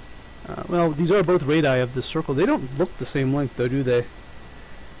 Well, these are both radii of this circle. They don't look the same length though, do they?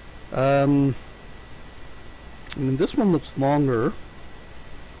 I mean, this one looks longer,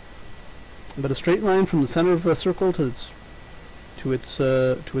 but a straight line from the center of the circle to its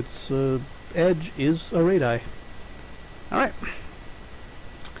edge is a radii. Alright.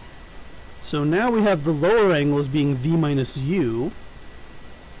 So now we have the lower angle as being V minus U.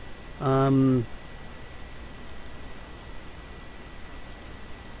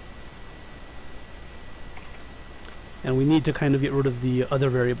 And we need to kind of get rid of the other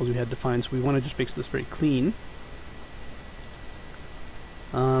variables we had defined, so we want to just make this very clean.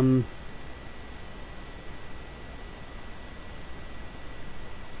 Did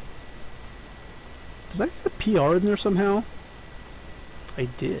I get a PR in there somehow? I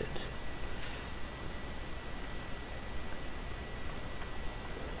did.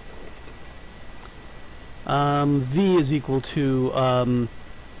 V is equal to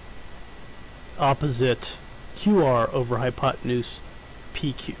opposite QR over hypotenuse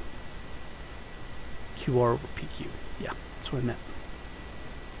PQ. QR over PQ. Yeah, that's what I meant.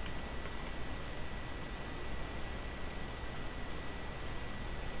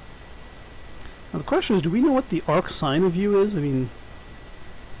 Now the question is, do we know what the arc sine of U is? I mean,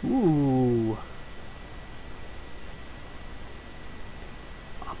 ooh.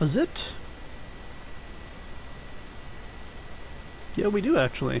 Opposite? Yeah, we do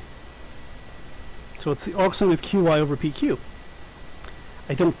actually. So it's the arc sine of QY over PQ.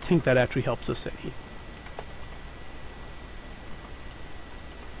 I don't think that actually helps us any.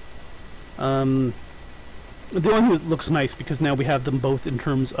 The one who looks nice because now we have them both in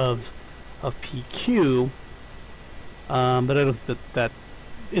terms of PQ, but I don't think that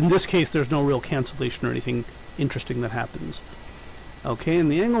in this case there's no real cancellation or anything interesting that happens. Okay,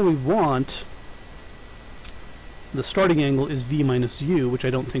 and the angle we want, the starting angle is V minus U, which I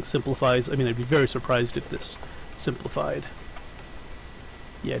don't think simplifies. I mean, I'd be very surprised if this simplified.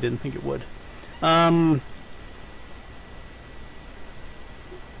 Yeah, I didn't think it would.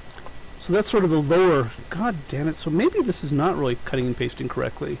 So that's sort of the lower, god damn it, so maybe this is not really cutting and pasting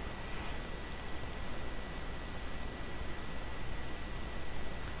correctly.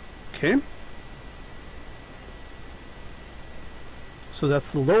 Okay. So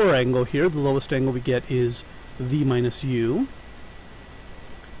that's the lower angle here. The lowest angle we get is V minus U,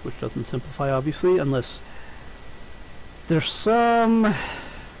 which doesn't simplify obviously, unless there's some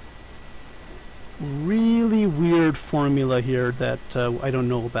really weird formula here that I don't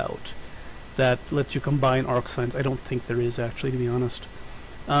know about that lets you combine arc sines. I don't think there is, actually, to be honest.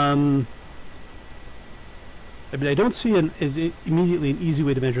 I mean, I don't see immediately an easy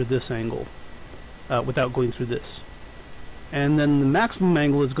way to measure this angle without going through this. And then the maximum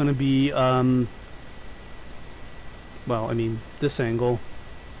angle is going to be, well, I mean, this angle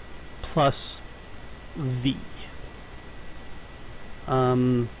plus V.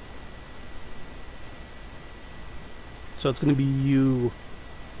 So it's going to be U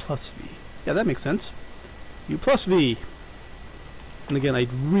plus V. Yeah, that makes sense. U plus V. And again, I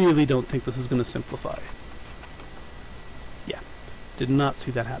really don't think this is going to simplify. Yeah, did not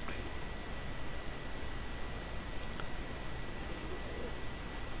see that happening.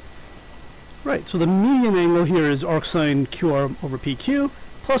 Right, so the median angle here is arcsine QR over PQ,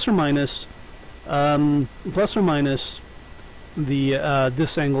 plus or minus the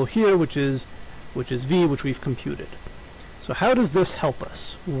this angle here, which is V, which we've computed. So how does this help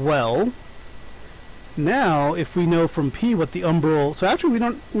us? Well, now if we know from P what the umbral, so actually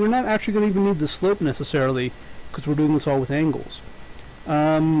we're not actually going to even need the slope necessarily, because we're doing this all with angles.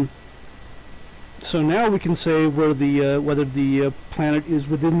 So now we can say whether the planet is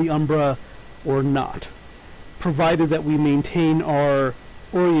within the umbra or not, provided that we maintain our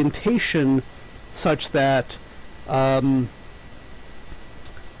orientation such that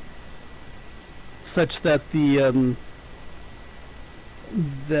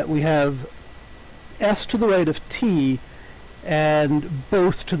that we have S to the right of T and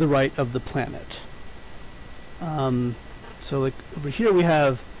both to the right of the planet. So like over here we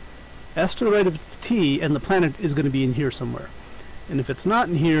have S to the right of T, and the planet is going to be in here somewhere. And if it's not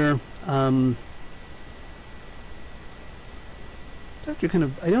in here, it's actually kind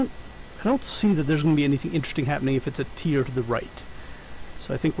of, I don't see that there's going to be anything interesting happening if it's a T or to the right.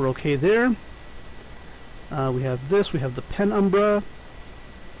 So I think we're okay there. We have this, we have the penumbra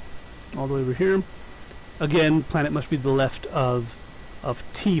all the way over here. Again, planet must be to the left of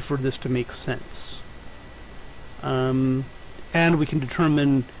T for this to make sense. And we can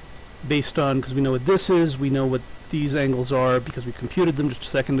determine based on, because we know what this is, we know what these angles are because we computed them just a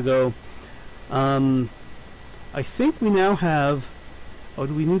second ago. I think we now have, oh,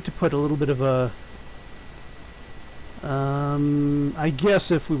 do we need to put a little bit of a, I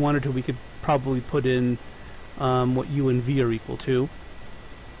guess if we wanted to we could probably put in what U and V are equal to.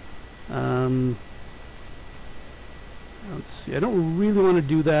 Let's see, I don't really want to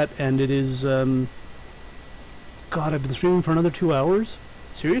do that, and it is, God, I've been streaming for another 2 hours?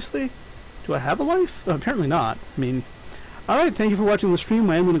 Seriously? Do I have a life? Apparently not. I mean, alright, thank you for watching the stream.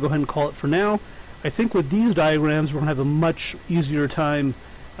 I am going to go ahead and call it for now. I think with these diagrams we're going to have a much easier time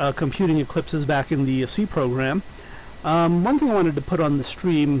computing eclipses back in the C program. One thing I wanted to put on the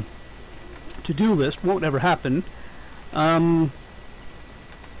stream to-do list, won't ever happen,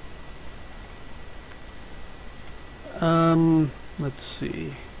 let's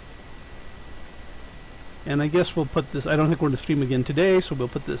see. And I guess we'll put this, I don't think we're going to stream again today, so we'll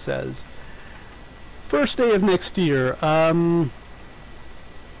put this as first day of next year. There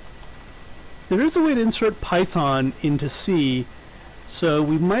is a way to insert Python into C, so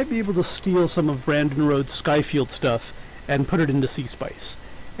we might be able to steal some of Brandon Rhodes' Skyfield stuff and put it into C-Spice.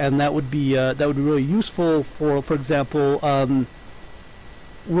 And that would be really useful for example, where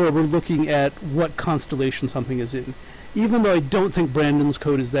we're looking at what constellation something is in. Even though I don't think Brandon's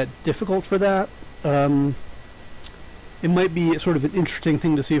code is that difficult for that, it might be sort of an interesting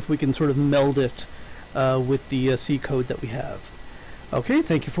thing to see if we can sort of meld it with the C code that we have. Okay,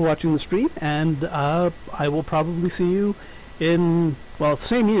 thank you for watching the stream, and I will probably see you in, well,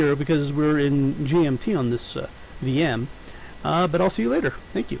 same year because we're in GMT on this VM, but I'll see you later.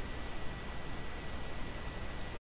 Thank you.